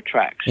the dirt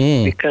tracks.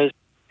 Because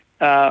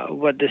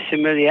what the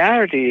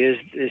similarity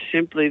is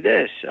simply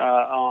this: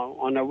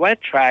 on a wet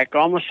track,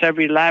 almost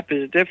every lap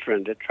is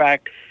different. The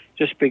track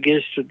just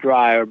begins to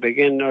dry, or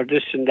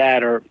this and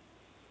that, or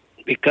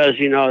because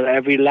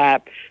every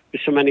lap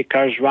with so many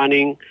cars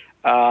running.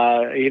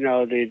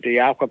 The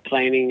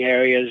aquaplaning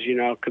areas,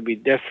 could be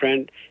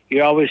different.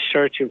 You're always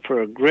searching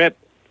for a grip,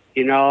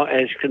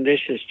 as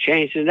conditions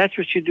change. And that's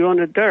what you do on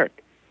the dirt.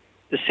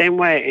 The same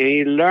way, and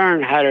you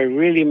learn how to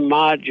really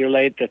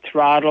modulate the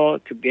throttle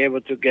to be able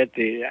to get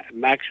the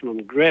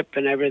maximum grip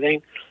and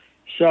everything.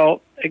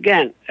 So,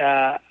 again,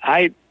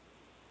 I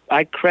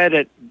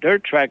credit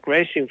dirt track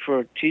racing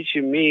for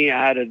teaching me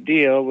how to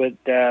deal with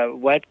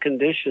wet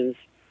conditions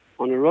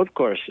on the road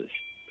courses.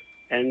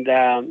 And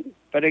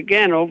but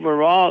again,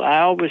 overall,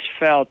 I always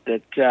felt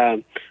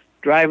that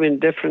driving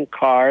different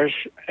cars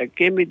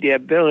gave me the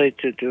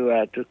ability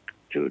to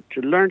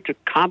learn to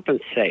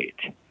compensate.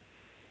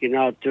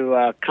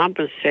 To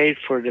compensate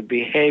for the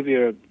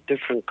behavior of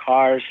different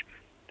cars.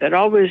 That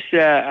always,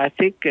 I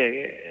think,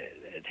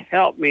 it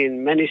helped me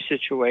in many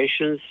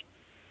situations.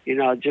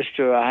 Just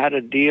to how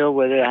to deal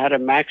with it, how to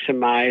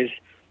maximize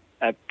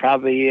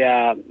probably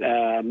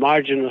a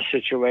marginal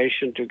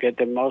situation to get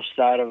the most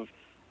out of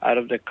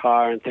the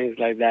car and things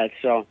like that.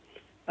 So,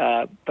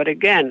 but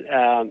again,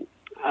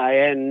 I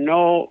had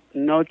no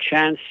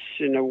chance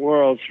in the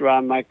world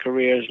throughout my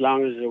career, as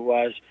long as it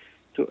was,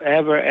 to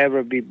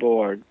ever be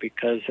bored,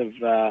 because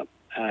of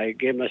I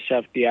gave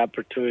myself the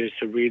opportunity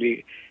to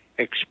really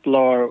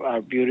explore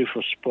our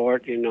beautiful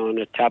sport, in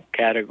the top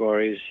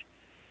categories,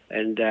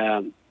 and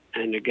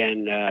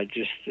again,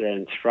 just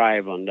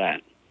thrive on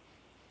that.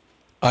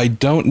 I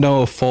don't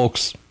know if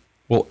folks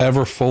will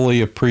ever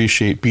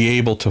be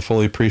able to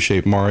fully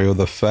appreciate, Mario,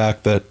 the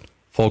fact that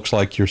folks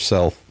like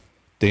yourself,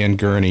 Dan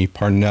Gurney,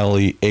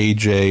 Parnelli,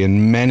 AJ,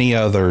 and many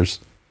others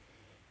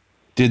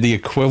did the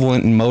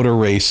equivalent in motor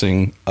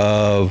racing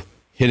of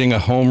hitting a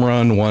home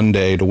run one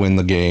day to win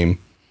the game,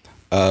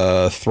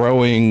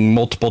 throwing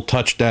multiple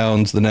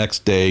touchdowns the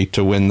next day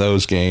to win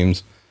those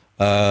games,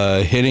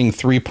 hitting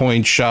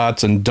 3-point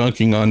shots and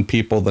dunking on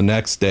people the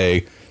next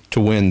day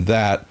to win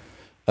that,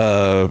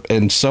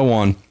 and so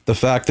on. The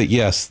fact that,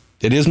 yes,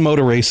 it is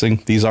motor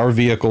racing. These are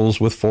vehicles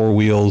with four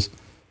wheels,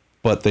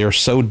 but they are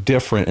so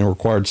different and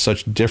required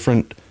such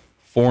different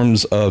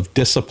forms of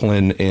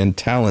discipline and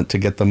talent to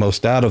get the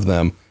most out of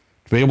them.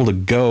 To be able to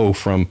go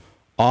from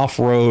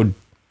off-road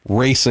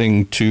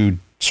racing to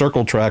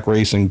circle track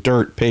racing,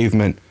 dirt,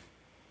 pavement,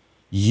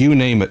 you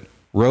name it,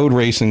 road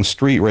racing,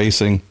 street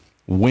racing,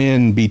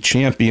 win, be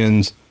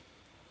champions.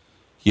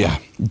 Yeah,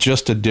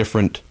 just a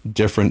different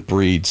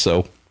breed.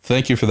 So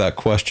thank you for that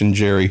question,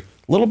 Jerry.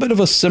 A little bit of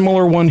a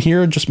similar one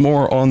here, just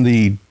more on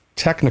the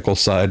technical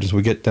side as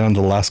we get down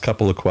to the last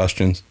couple of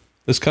questions.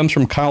 This comes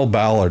from Kyle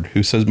Ballard,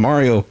 who says,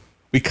 Mario,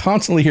 we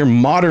constantly hear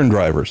modern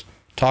drivers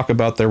talk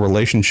about their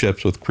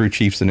relationships with crew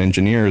chiefs and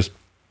engineers.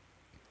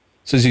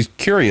 Says he's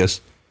curious,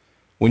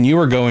 when you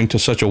were going to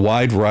such a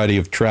wide variety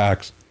of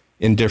tracks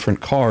in different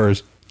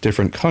cars,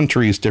 different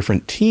countries,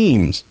 different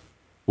teams,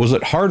 was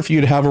it hard for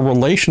you to have a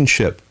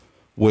relationship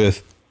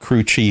with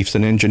crew chiefs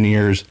and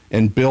engineers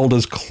and build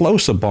as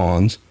close a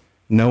bonds,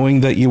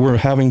 knowing that you were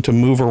having to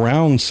move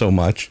around so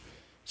much? I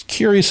was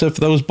curious if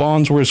those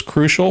bonds were as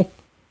crucial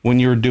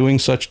when you were doing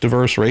such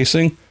diverse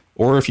racing,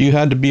 or if you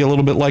had to be a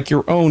little bit like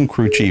your own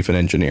crew chief and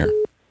engineer.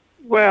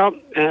 Well,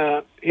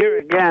 here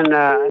again,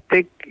 I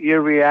think you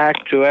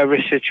react to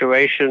every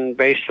situation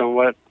based on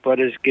what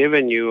is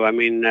given you. I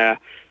mean,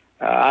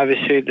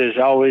 obviously there's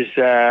always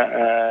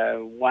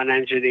one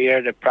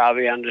engineer that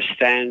probably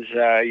understands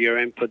your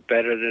input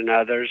better than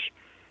others.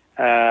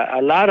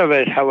 A lot of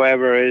it,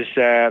 however, is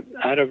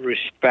out of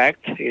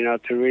respect, to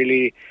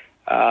really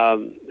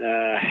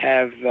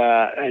have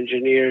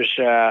engineers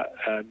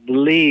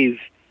believe,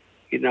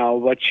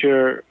 what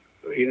you're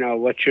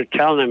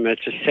telling them.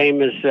 It's the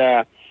same as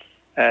a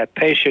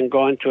patient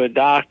going to a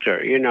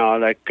doctor. You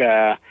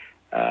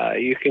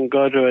can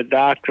go to a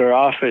doctor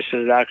office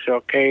and the doctor says,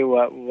 okay,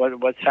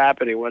 what's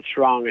happening? What's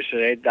wrong? I said,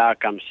 hey,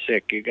 doc, I'm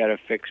sick. You got to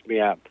fix me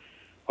up.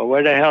 Well,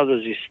 where the hell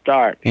does he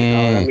start? You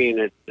know what I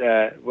mean?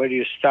 Where do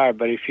you start?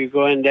 But if you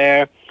go in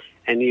there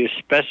and you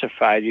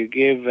specify, you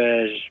give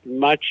as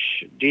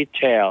much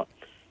detail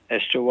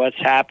as to what's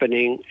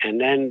happening, and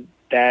then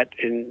that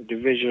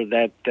individual,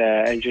 that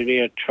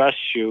engineer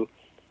trusts you,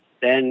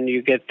 then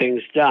you get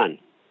things done.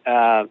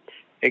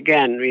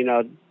 Again,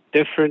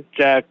 different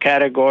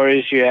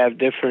categories, you have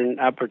different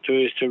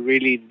opportunities to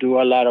really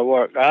do a lot of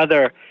work.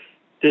 Other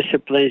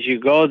disciplines, you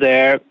go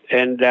there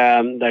and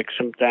like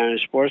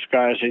sometimes sports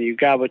cars, and you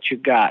got what you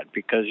got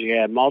because you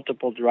have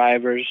multiple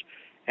drivers,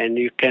 and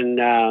you can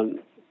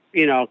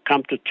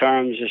come to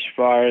terms as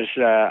far as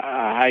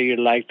how you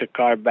like the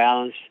car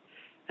balance,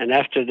 and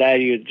after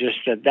that you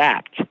just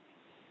adapt.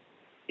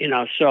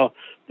 So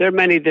there are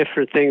many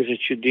different things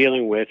that you're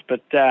dealing with,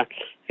 but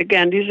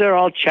again, these are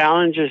all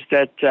challenges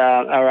that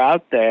are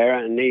out there,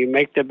 and you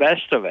make the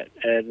best of it.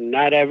 And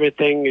not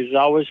everything is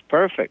always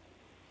perfect.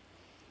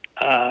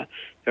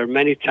 There are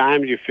many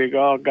times you figure,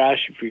 oh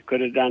gosh, if we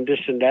could have done this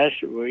and that,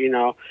 we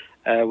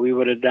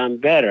would have done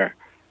better.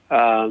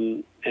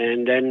 And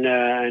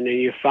then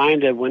you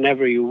find that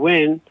whenever you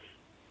win,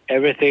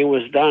 everything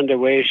was done the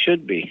way it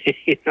should be.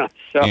 That's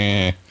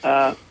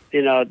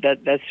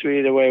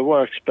really the way it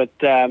works. But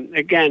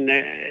again,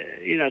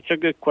 it's a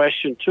good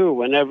question too.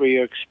 Whenever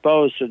you're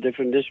exposed to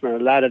different disciplines,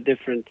 a lot of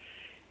different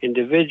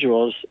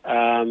individuals,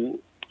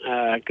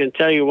 I can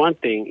tell you one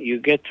thing: you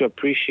get to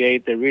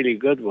appreciate the really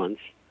good ones.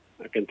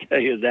 I can tell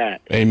you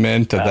that.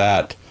 Amen to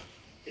that.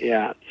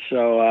 Yeah.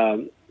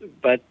 So,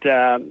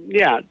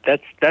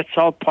 that's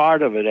all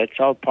part of it. That's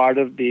all part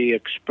of the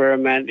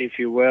experiment, if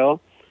you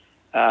will,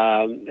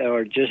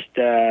 or just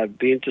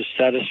being too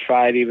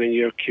satisfied, even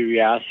your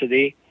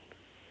curiosity.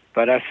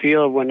 But I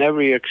feel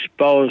whenever you're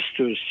exposed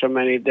to so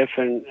many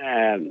different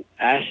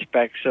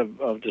aspects of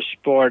the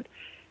sport,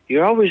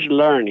 you're always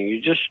learning.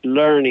 You're just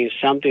learning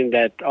something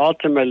that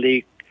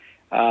ultimately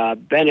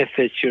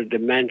benefits your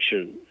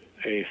dimension,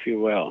 if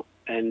you will.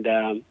 And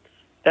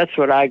that's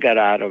what I got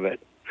out of it,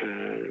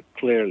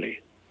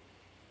 clearly.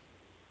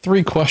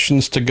 3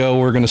 questions to go.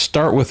 We're going to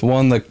start with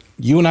one that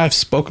you and I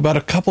spoke about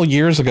a couple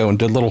years ago and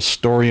did a little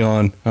story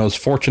on. I was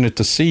fortunate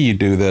to see you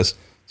do this.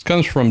 This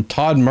comes from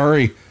Todd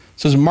Murray. It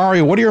says,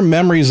 Mario, what are your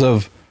memories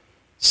of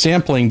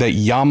sampling that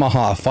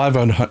Yamaha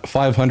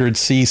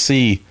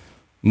 500cc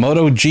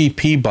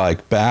MotoGP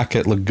bike back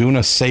at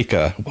Laguna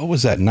Seca? What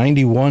was that,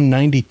 91,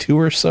 92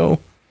 or so?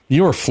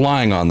 You were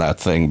flying on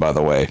that thing, by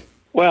the way.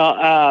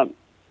 Well,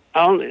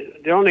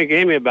 they only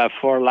gave me about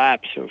 4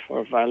 laps or 4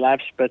 or 5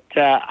 laps, but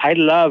I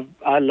love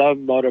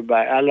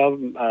motorbike. I love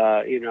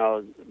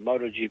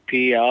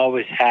MotoGP. I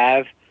always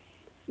have.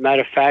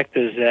 Matter of fact,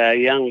 as a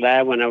young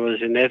lad when I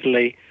was in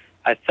Italy,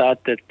 I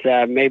thought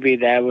that maybe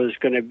that was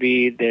going to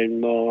be the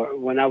more.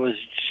 When I was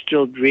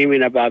still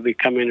dreaming about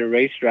becoming a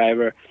race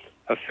driver,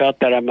 I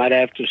felt that I might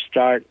have to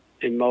start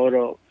in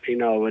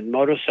with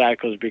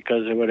motorcycles,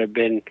 because it would have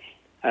been,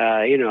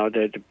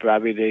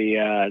 probably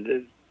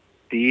the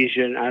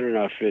easier, I don't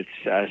know if it's,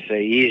 I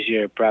say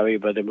easier probably,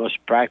 but the most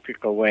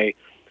practical way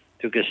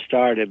to get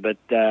started. But,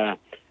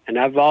 and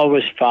I've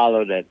always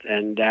followed it.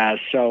 And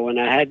so when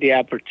I had the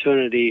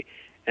opportunity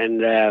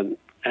and, to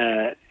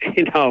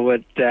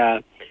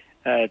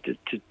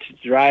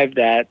drive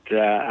that,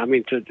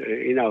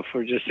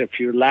 for just a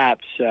few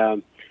laps,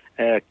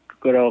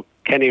 good old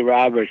Kenny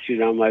Roberts,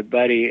 my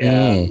buddy,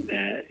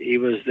 he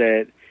was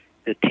the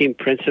team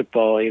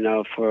principal,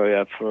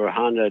 for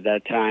Honda at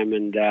that time.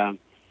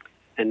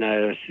 And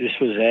this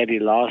was Eddie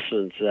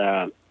Lawson's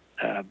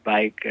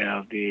bike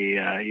of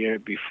the year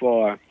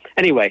before.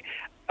 Anyway,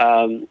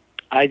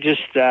 I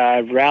just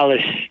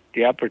relished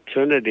the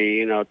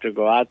opportunity, to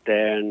go out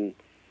there, and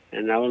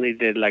I only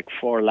did like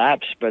 4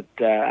 laps, but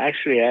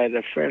actually I had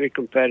a fairly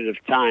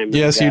competitive time.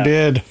 Yes, you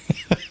did.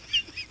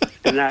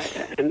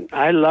 and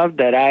I loved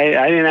that.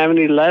 I didn't have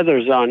any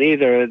leathers on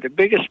either. The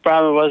biggest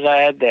problem was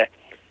I had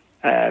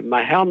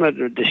my helmet,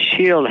 the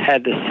shield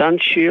had the sun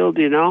shield,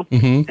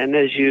 Mm-hmm. and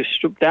as you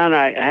stoop down,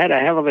 I had a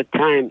hell of a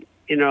time,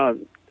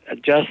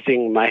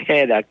 adjusting my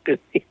head. I could,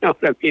 what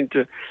I mean?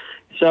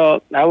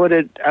 So I would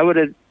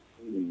have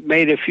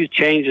made a few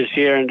changes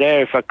here and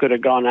there if I could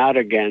have gone out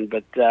again.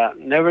 But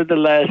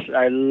nevertheless,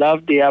 I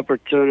loved the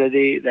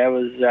opportunity. That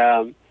was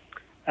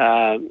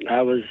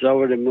I was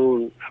over the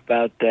moon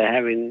about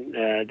having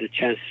the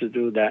chance to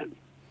do that.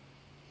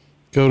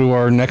 Go to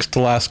our next to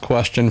last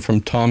question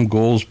from Tom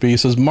Goolsby. He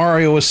says,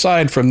 Mario,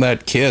 aside from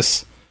that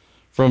kiss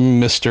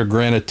from Mr.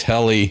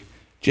 Granatelli,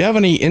 do you have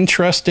any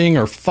interesting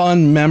or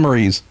fun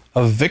memories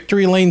of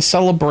victory lane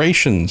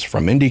celebrations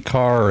from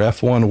IndyCar or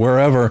F1,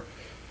 wherever,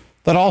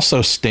 that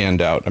also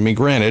stand out? I mean,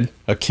 granted,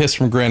 a kiss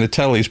from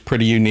Granatelli is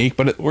pretty unique,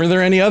 but were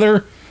there any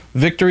other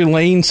victory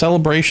lane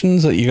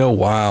celebrations that you go,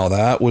 wow,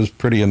 that was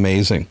pretty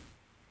amazing?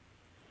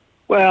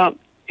 Well,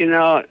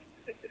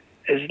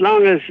 as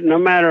long as, no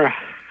matter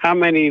how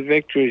many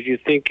victories you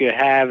think you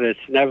have, it's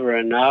never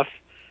enough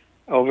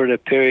over the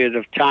period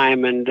of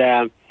time. And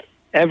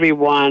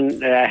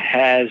everyone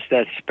has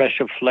that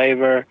special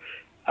flavor.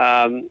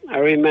 I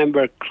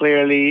remember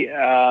clearly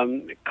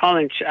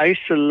Colin. I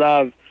used to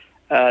love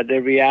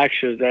the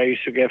reactions that I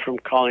used to get from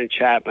Colin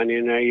Chapman.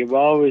 He was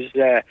always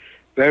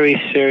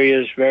very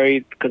serious,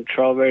 very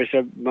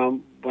controversial.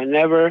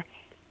 Whenever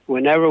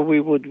we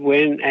would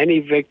win any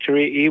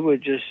victory, he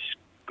would just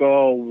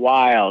go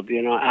wild.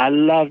 I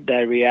loved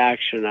that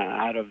reaction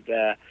out of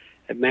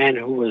a man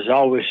who was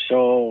always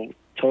so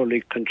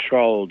totally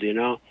controlled,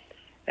 and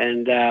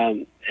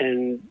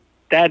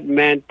that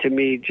meant to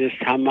me just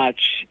how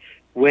much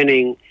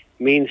winning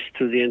means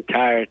to the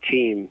entire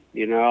team.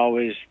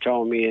 Always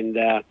told me, and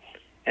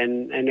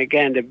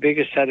again, the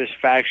biggest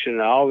satisfaction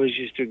I always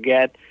used to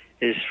get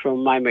is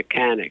from my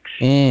mechanics.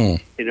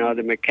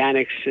 The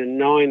mechanics,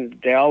 knowing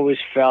they always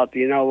felt,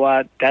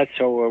 that's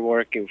what we're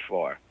working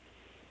for.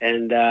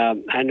 And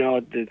I know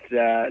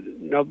that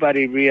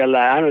nobody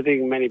realized, I don't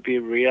think many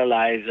people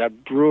realize how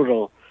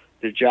brutal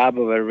the job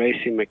of a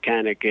racing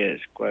mechanic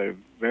is, quite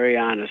very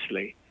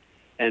honestly.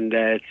 And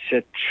it's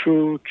a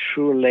true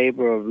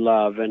labor of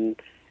love. And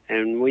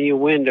when you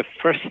win, the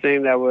first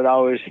thing that I would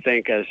always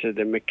think is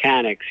the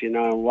mechanics, and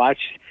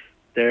watch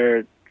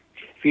their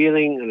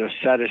feeling and the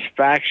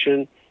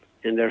satisfaction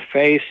in their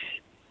face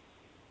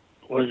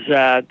was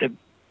the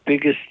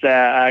biggest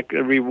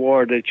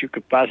reward that you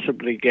could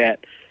possibly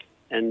get.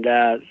 And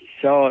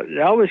so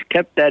I always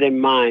kept that in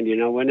mind,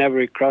 whenever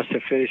we crossed the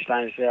finish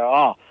line, I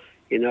said,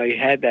 you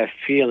had that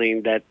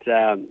feeling that,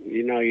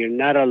 you're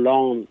not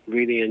alone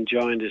really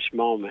enjoying this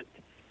moment.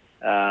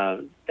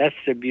 That's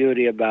the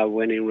beauty about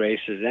winning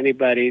races.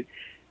 Anybody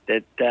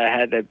that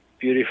had a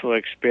beautiful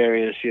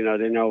experience, they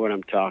know what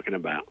I'm talking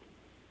about.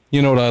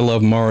 You know what I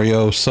love,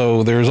 Mario?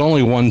 So there's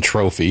only one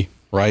trophy,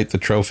 right? The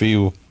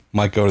trophy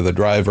might go to the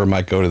driver,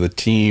 might go to the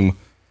team.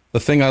 The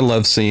thing I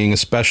love seeing,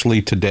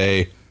 especially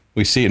today,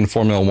 we see it in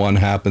Formula One,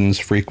 happens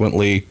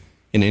frequently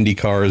in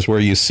IndyCar, is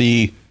where you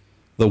see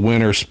the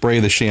winner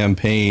spray the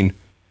champagne,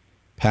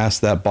 pass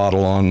that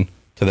bottle on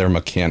to their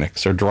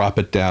mechanics, or drop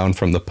it down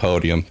from the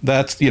podium.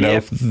 That's,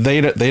 Yep.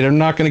 They're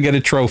not going to get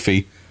a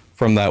trophy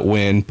from that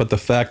win, but the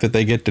fact that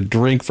they get to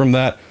drink from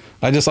that,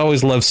 I just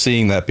always love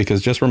seeing that,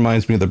 because it just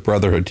reminds me of the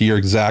brotherhood. To your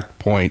exact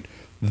point,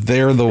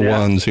 they're the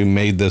ones who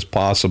made this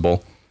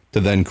possible to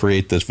then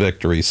create this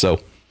victory. So,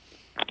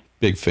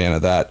 big fan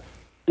of that.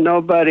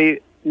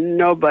 Nobody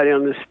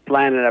on this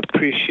planet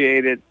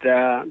appreciated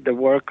the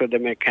work of the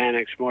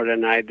mechanics more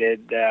than I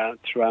did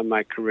throughout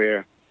my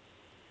career.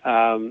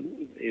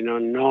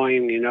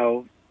 Knowing,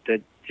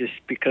 that just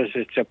because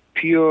it's a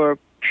pure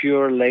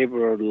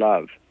labor of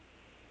love,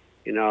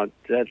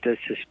 that's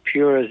as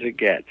pure as it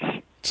gets.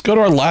 Let's go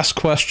to our last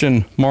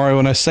question, Mario,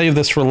 and I save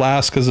this for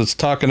last because it's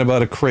talking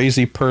about a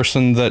crazy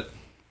person that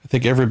I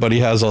think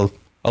everybody has a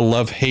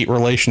love-hate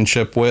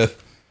relationship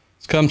with.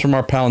 This comes from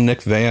our pal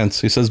Nick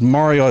Vance. He says,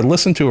 Mario, I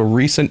listened to a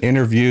recent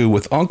interview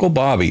with Uncle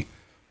Bobby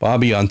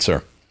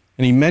Unser,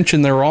 and he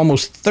mentioned there were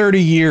almost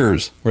 30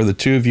 years where the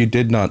two of you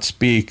did not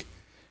speak,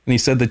 and he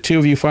said the two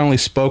of you finally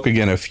spoke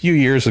again a few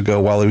years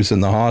ago while he was in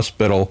the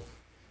hospital.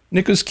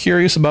 Nick was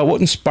curious about what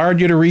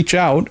inspired you to reach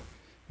out,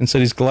 and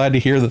said he's glad to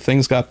hear that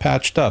things got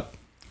patched up.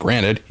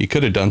 Granted, he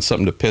could have done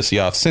something to piss you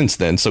off since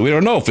then, so we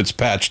don't know if it's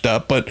patched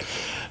up, but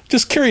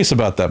just curious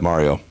about that,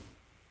 Mario.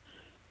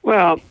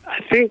 Well, I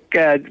think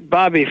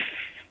Bobby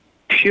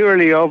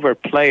purely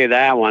overplayed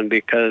that one,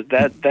 because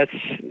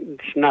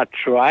it's not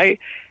true. I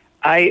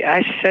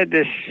said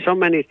this so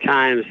many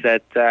times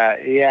that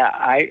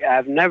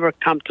I've never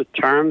come to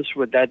terms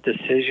with that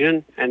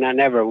decision, and I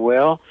never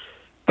will.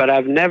 But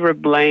I've never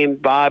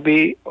blamed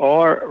Bobby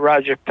or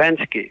Roger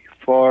Penske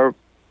for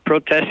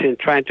protesting,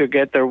 trying to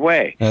get their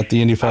way. At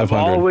the Indy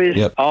 500.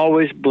 I've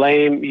always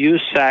blamed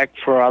USAC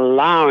for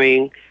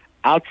allowing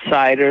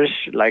outsiders,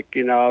 like,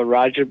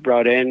 Roger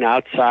brought in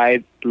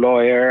outside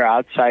lawyer,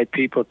 outside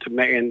people to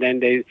make, and then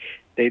they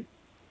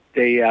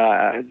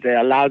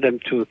allowed them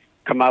to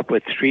come up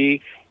with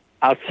 3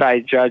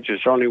 outside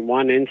judges, only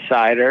one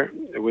insider,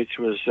 which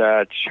was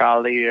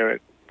Charlie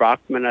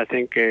Brockman, I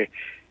think, a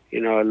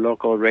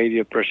local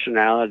radio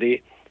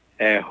personality,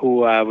 who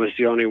was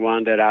the only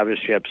one that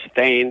obviously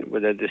abstained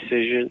with a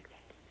decision.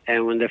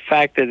 And when the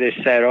fact that they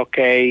said,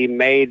 okay, he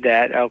made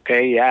that,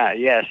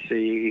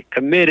 he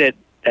committed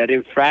that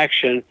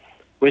infraction,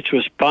 which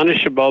was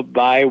punishable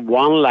by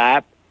 1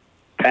 lap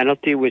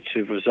penalty, which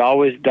was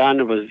always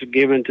done. It was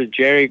given to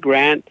Jerry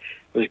Grant,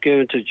 it was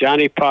given to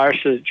Johnny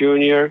Parsons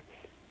Jr.,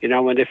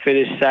 when they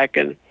finished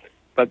second.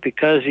 But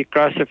because he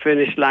crossed the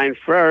finish line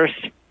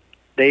first,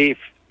 they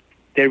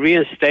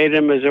reinstated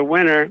him as a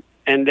winner,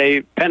 and they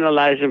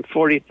penalized him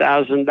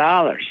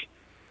 $40,000.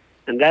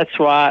 And that's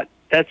what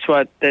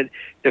the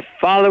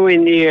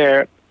following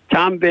year,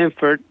 Tom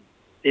Binford,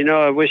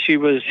 I wish he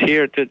was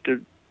here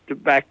to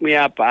back me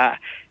up.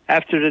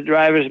 After the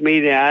drivers'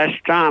 meeting, I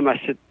asked Tom,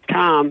 I said,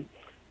 Tom,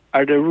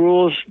 are the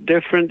rules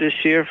different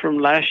this year from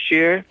last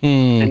year?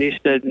 And he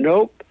said,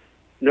 nope.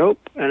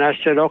 And I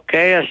said,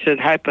 okay. I said,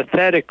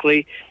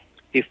 hypothetically,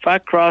 if I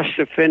cross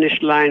the finish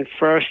line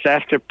first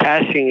after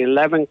passing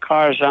 11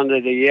 cars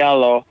under the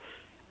yellow,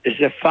 is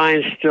the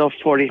fine still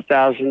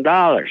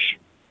 $40,000?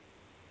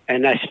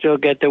 And I still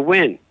get the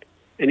win.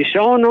 And he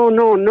said, oh,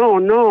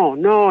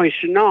 no. He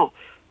said, no.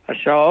 I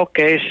said,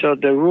 okay, so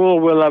the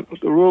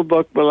rule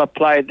book will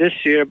apply this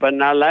year, but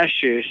not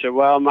last year. He said,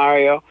 well,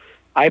 Mario,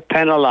 I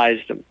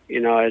penalized him.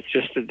 It's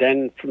just that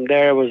then from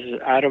there it was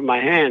out of my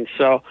hands.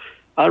 So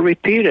I'll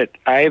repeat it.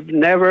 I've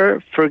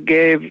never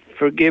forgiven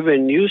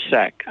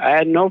USAC. I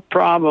had no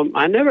problem.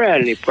 I never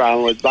had any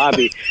problem with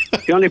Bobby.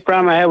 The only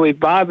problem I had with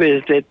Bob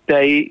is that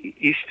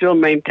he still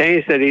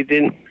maintains that he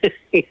didn't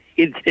he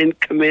didn't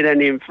commit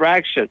any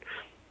infraction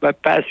by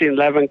passing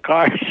 11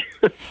 cars.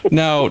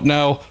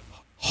 Now,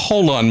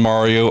 hold on,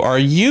 Mario. Are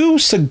you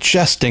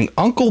suggesting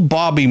Uncle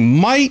Bobby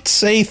might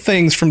say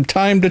things from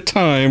time to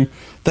time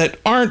that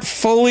aren't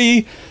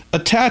fully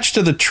attached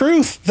to the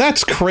truth?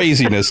 That's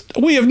craziness.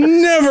 We have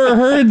never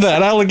heard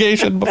that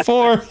allegation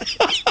before.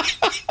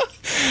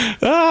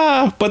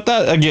 But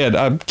that, again,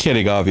 I'm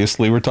kidding,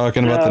 obviously. We're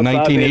talking about the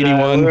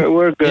 1981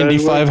 we're good, Indy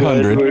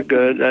 500. We're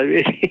good. I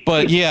mean,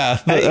 but yeah,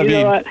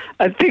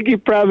 I think he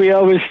probably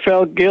always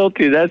felt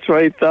guilty. That's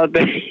why he thought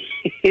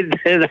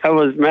that I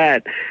was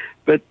mad.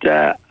 But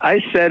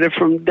I said it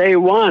from day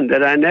one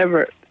that I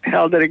never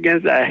held it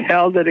against. I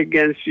held it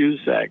against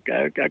USAC.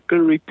 I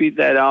couldn't repeat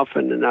that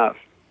often enough.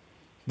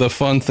 The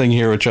fun thing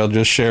here, which I'll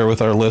just share with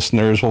our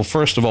listeners. Well,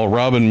 first of all,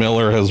 Robin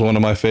Miller has one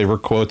of my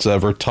favorite quotes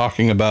ever,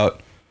 talking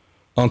about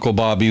Uncle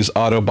Bobby's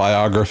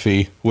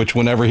autobiography, which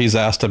whenever he's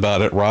asked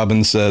about it,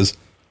 Robin says,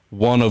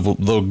 one of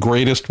the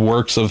greatest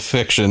works of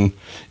fiction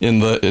in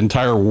the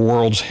entire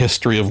world's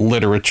history of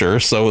literature.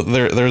 So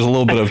there's a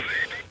little bit of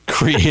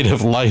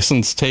creative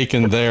license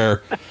taken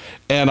there.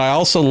 And I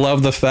also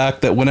love the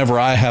fact that whenever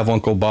I have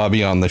Uncle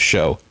Bobby on the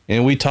show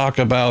and we talk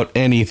about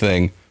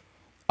anything,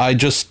 I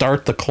just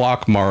start the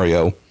clock,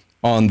 Mario,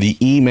 on the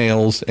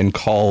emails and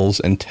calls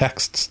and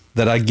texts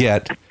that I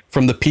get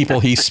from the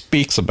people he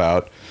speaks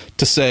about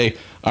to say,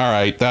 all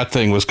right, that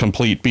thing was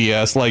complete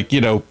BS. Like,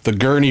 you know, the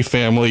Gurney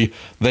family,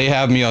 they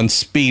have me on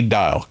speed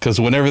dial because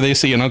whenever they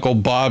see an Uncle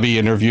Bobby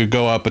interview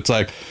go up, it's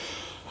like,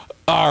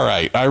 all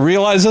right, I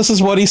realize this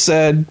is what he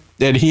said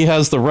and he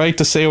has the right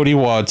to say what he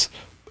wants.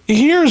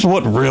 Here's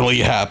what really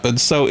happened.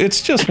 So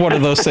it's just one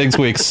of those things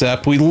we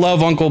accept. We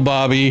love Uncle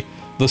Bobby.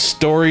 The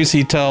stories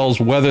he tells,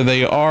 whether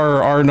they are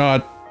or are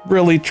not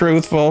really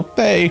truthful,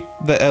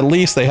 at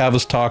least they have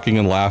us talking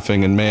and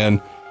laughing. And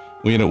man,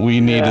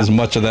 we need as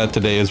much of that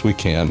today as we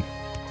can.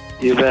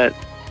 You bet.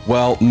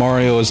 Well,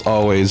 Mario, as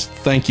always,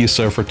 thank you,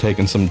 sir, for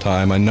taking some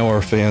time. I know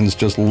our fans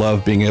just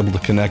love being able to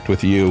connect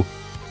with you,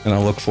 and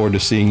I look forward to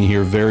seeing you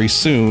here very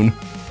soon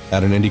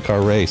at an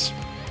IndyCar race.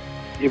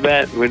 You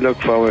bet. We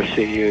look forward to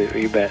seeing you.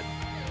 You bet.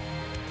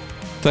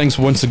 Thanks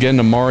once again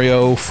to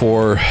Mario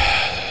for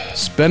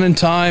spending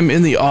time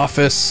in the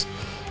office.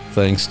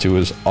 Thanks to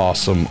his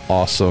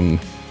awesome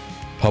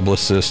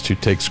publicist who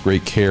takes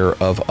great care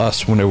of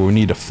us whenever we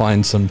need to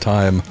find some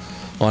time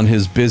on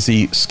his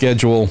busy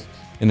schedule.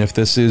 And if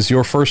this is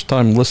your first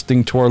time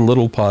listening to our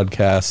little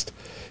podcast,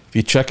 if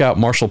you check out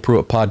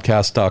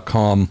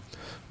MarshallPruittPodcast.com,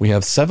 we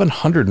have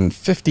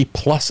 750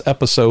 plus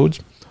episodes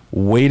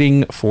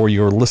waiting for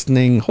your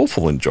listening,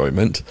 hopeful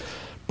enjoyment,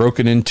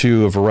 broken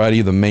into a variety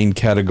of the main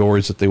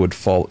categories that they would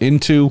fall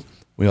into.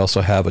 We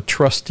also have a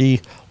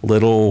trusty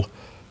little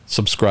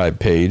subscribe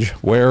page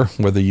where,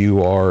 whether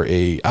you are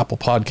a Apple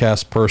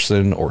Podcast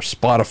person or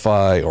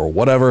Spotify or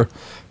whatever,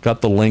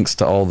 got the links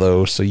to all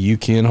those so you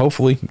can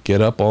hopefully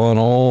get up on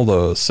all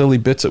the silly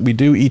bits that we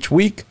do each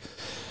week.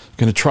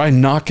 Going to try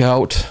and knock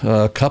out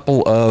a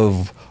couple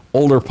of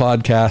older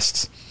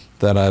podcasts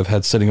that I've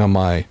had sitting on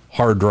my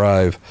hard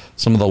drive.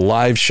 Some of the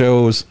live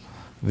shows,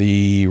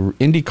 the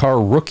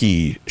IndyCar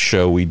rookie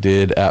show we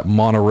did at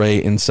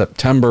Monterey in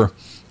September,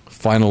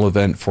 final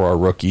event for our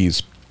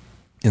rookies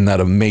in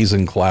that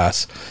amazing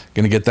class.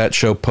 Going to get that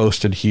show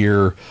posted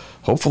here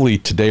hopefully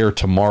today or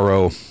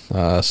tomorrow.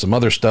 Some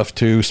other stuff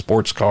too,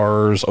 sports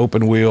cars,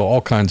 open wheel,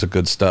 all kinds of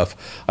good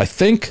stuff. I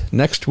think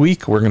next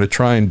week we're going to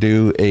try and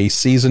do a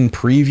season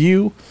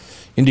preview,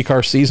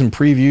 IndyCar season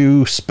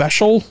preview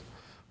special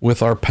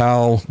with our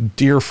pal,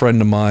 dear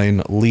friend of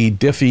mine, Lee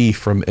Diffie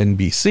from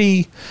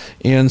NBC.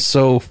 And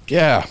so,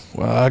 yeah,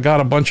 I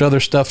got a bunch of other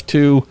stuff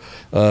too.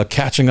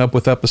 Catching up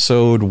with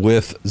episode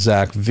with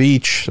Zach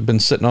Veach. I've been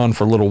sitting on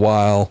for a little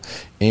while.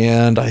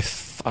 And I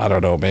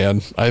don't know,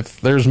 man.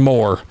 There's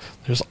more.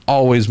 There's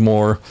always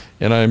more.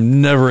 And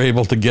I'm never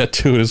able to get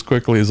to it as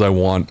quickly as I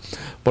want.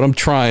 But I'm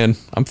trying.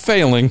 I'm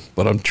failing,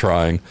 but I'm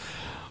trying.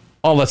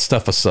 All that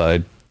stuff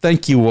aside,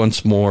 thank you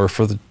once more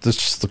for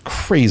the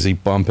crazy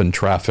bump in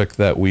traffic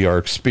that we are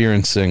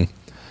experiencing.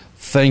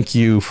 Thank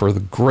you for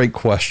the great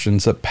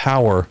questions that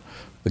power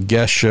the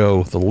guest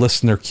show, the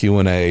listener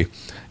Q&A.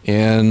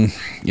 And,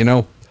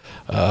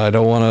 I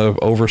don't want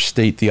to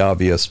overstate the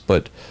obvious,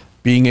 but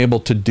being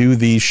able to do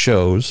these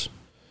shows,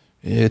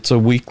 it's a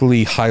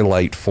weekly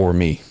highlight for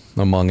me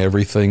among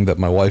everything that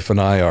my wife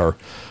and I are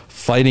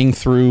fighting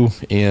through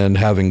and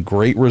having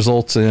great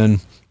results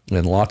in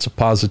and lots of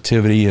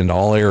positivity in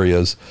all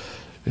areas.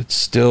 It's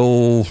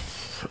still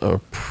a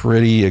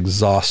pretty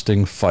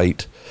exhausting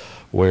fight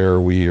where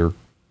we are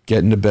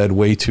getting to bed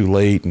way too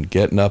late and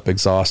getting up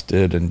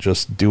exhausted and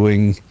just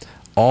doing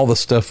all the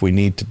stuff we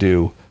need to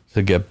do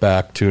to get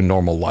back to a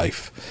normal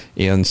life.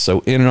 And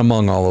so in and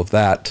among all of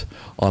that,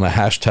 on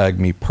a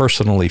 #me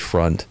personally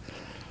front,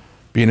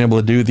 being able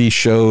to do these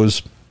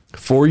shows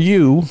for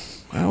you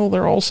well,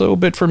 they're also a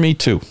bit for me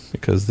too,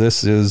 because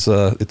this is,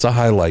 it's a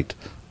highlight.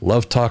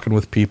 Love talking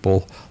with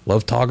people,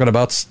 love talking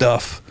about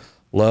stuff,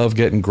 love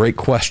getting great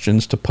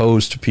questions to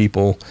pose to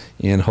people,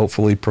 and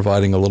hopefully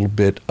providing a little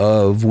bit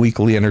of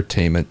weekly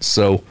entertainment.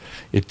 So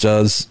it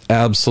does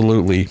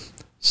absolutely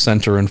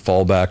center and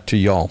fall back to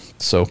y'all.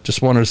 So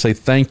just wanted to say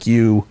thank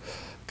you,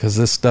 because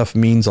this stuff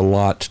means a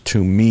lot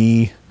to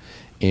me,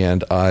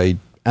 and I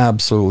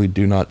absolutely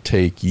do not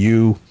take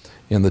you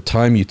and the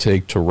time you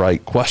take to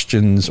write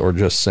questions or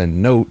just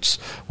send notes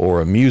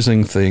or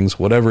amusing things,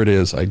 whatever it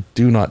is. I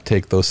do not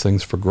take those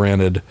things for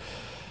granted.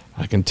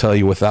 I can tell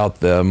you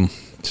without them,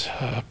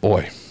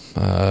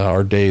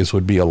 our days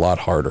would be a lot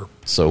harder.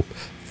 So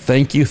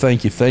thank you,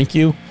 thank you, thank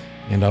you.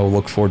 And I will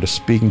look forward to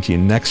speaking to you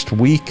next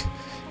week,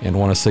 and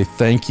want to say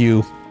thank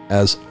you,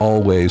 as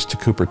always, to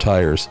Cooper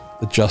Tires,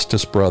 the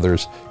Justice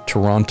Brothers,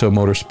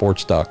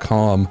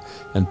 TorontoMotorsports.com,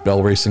 and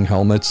Bell Racing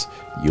Helmets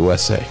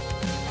USA.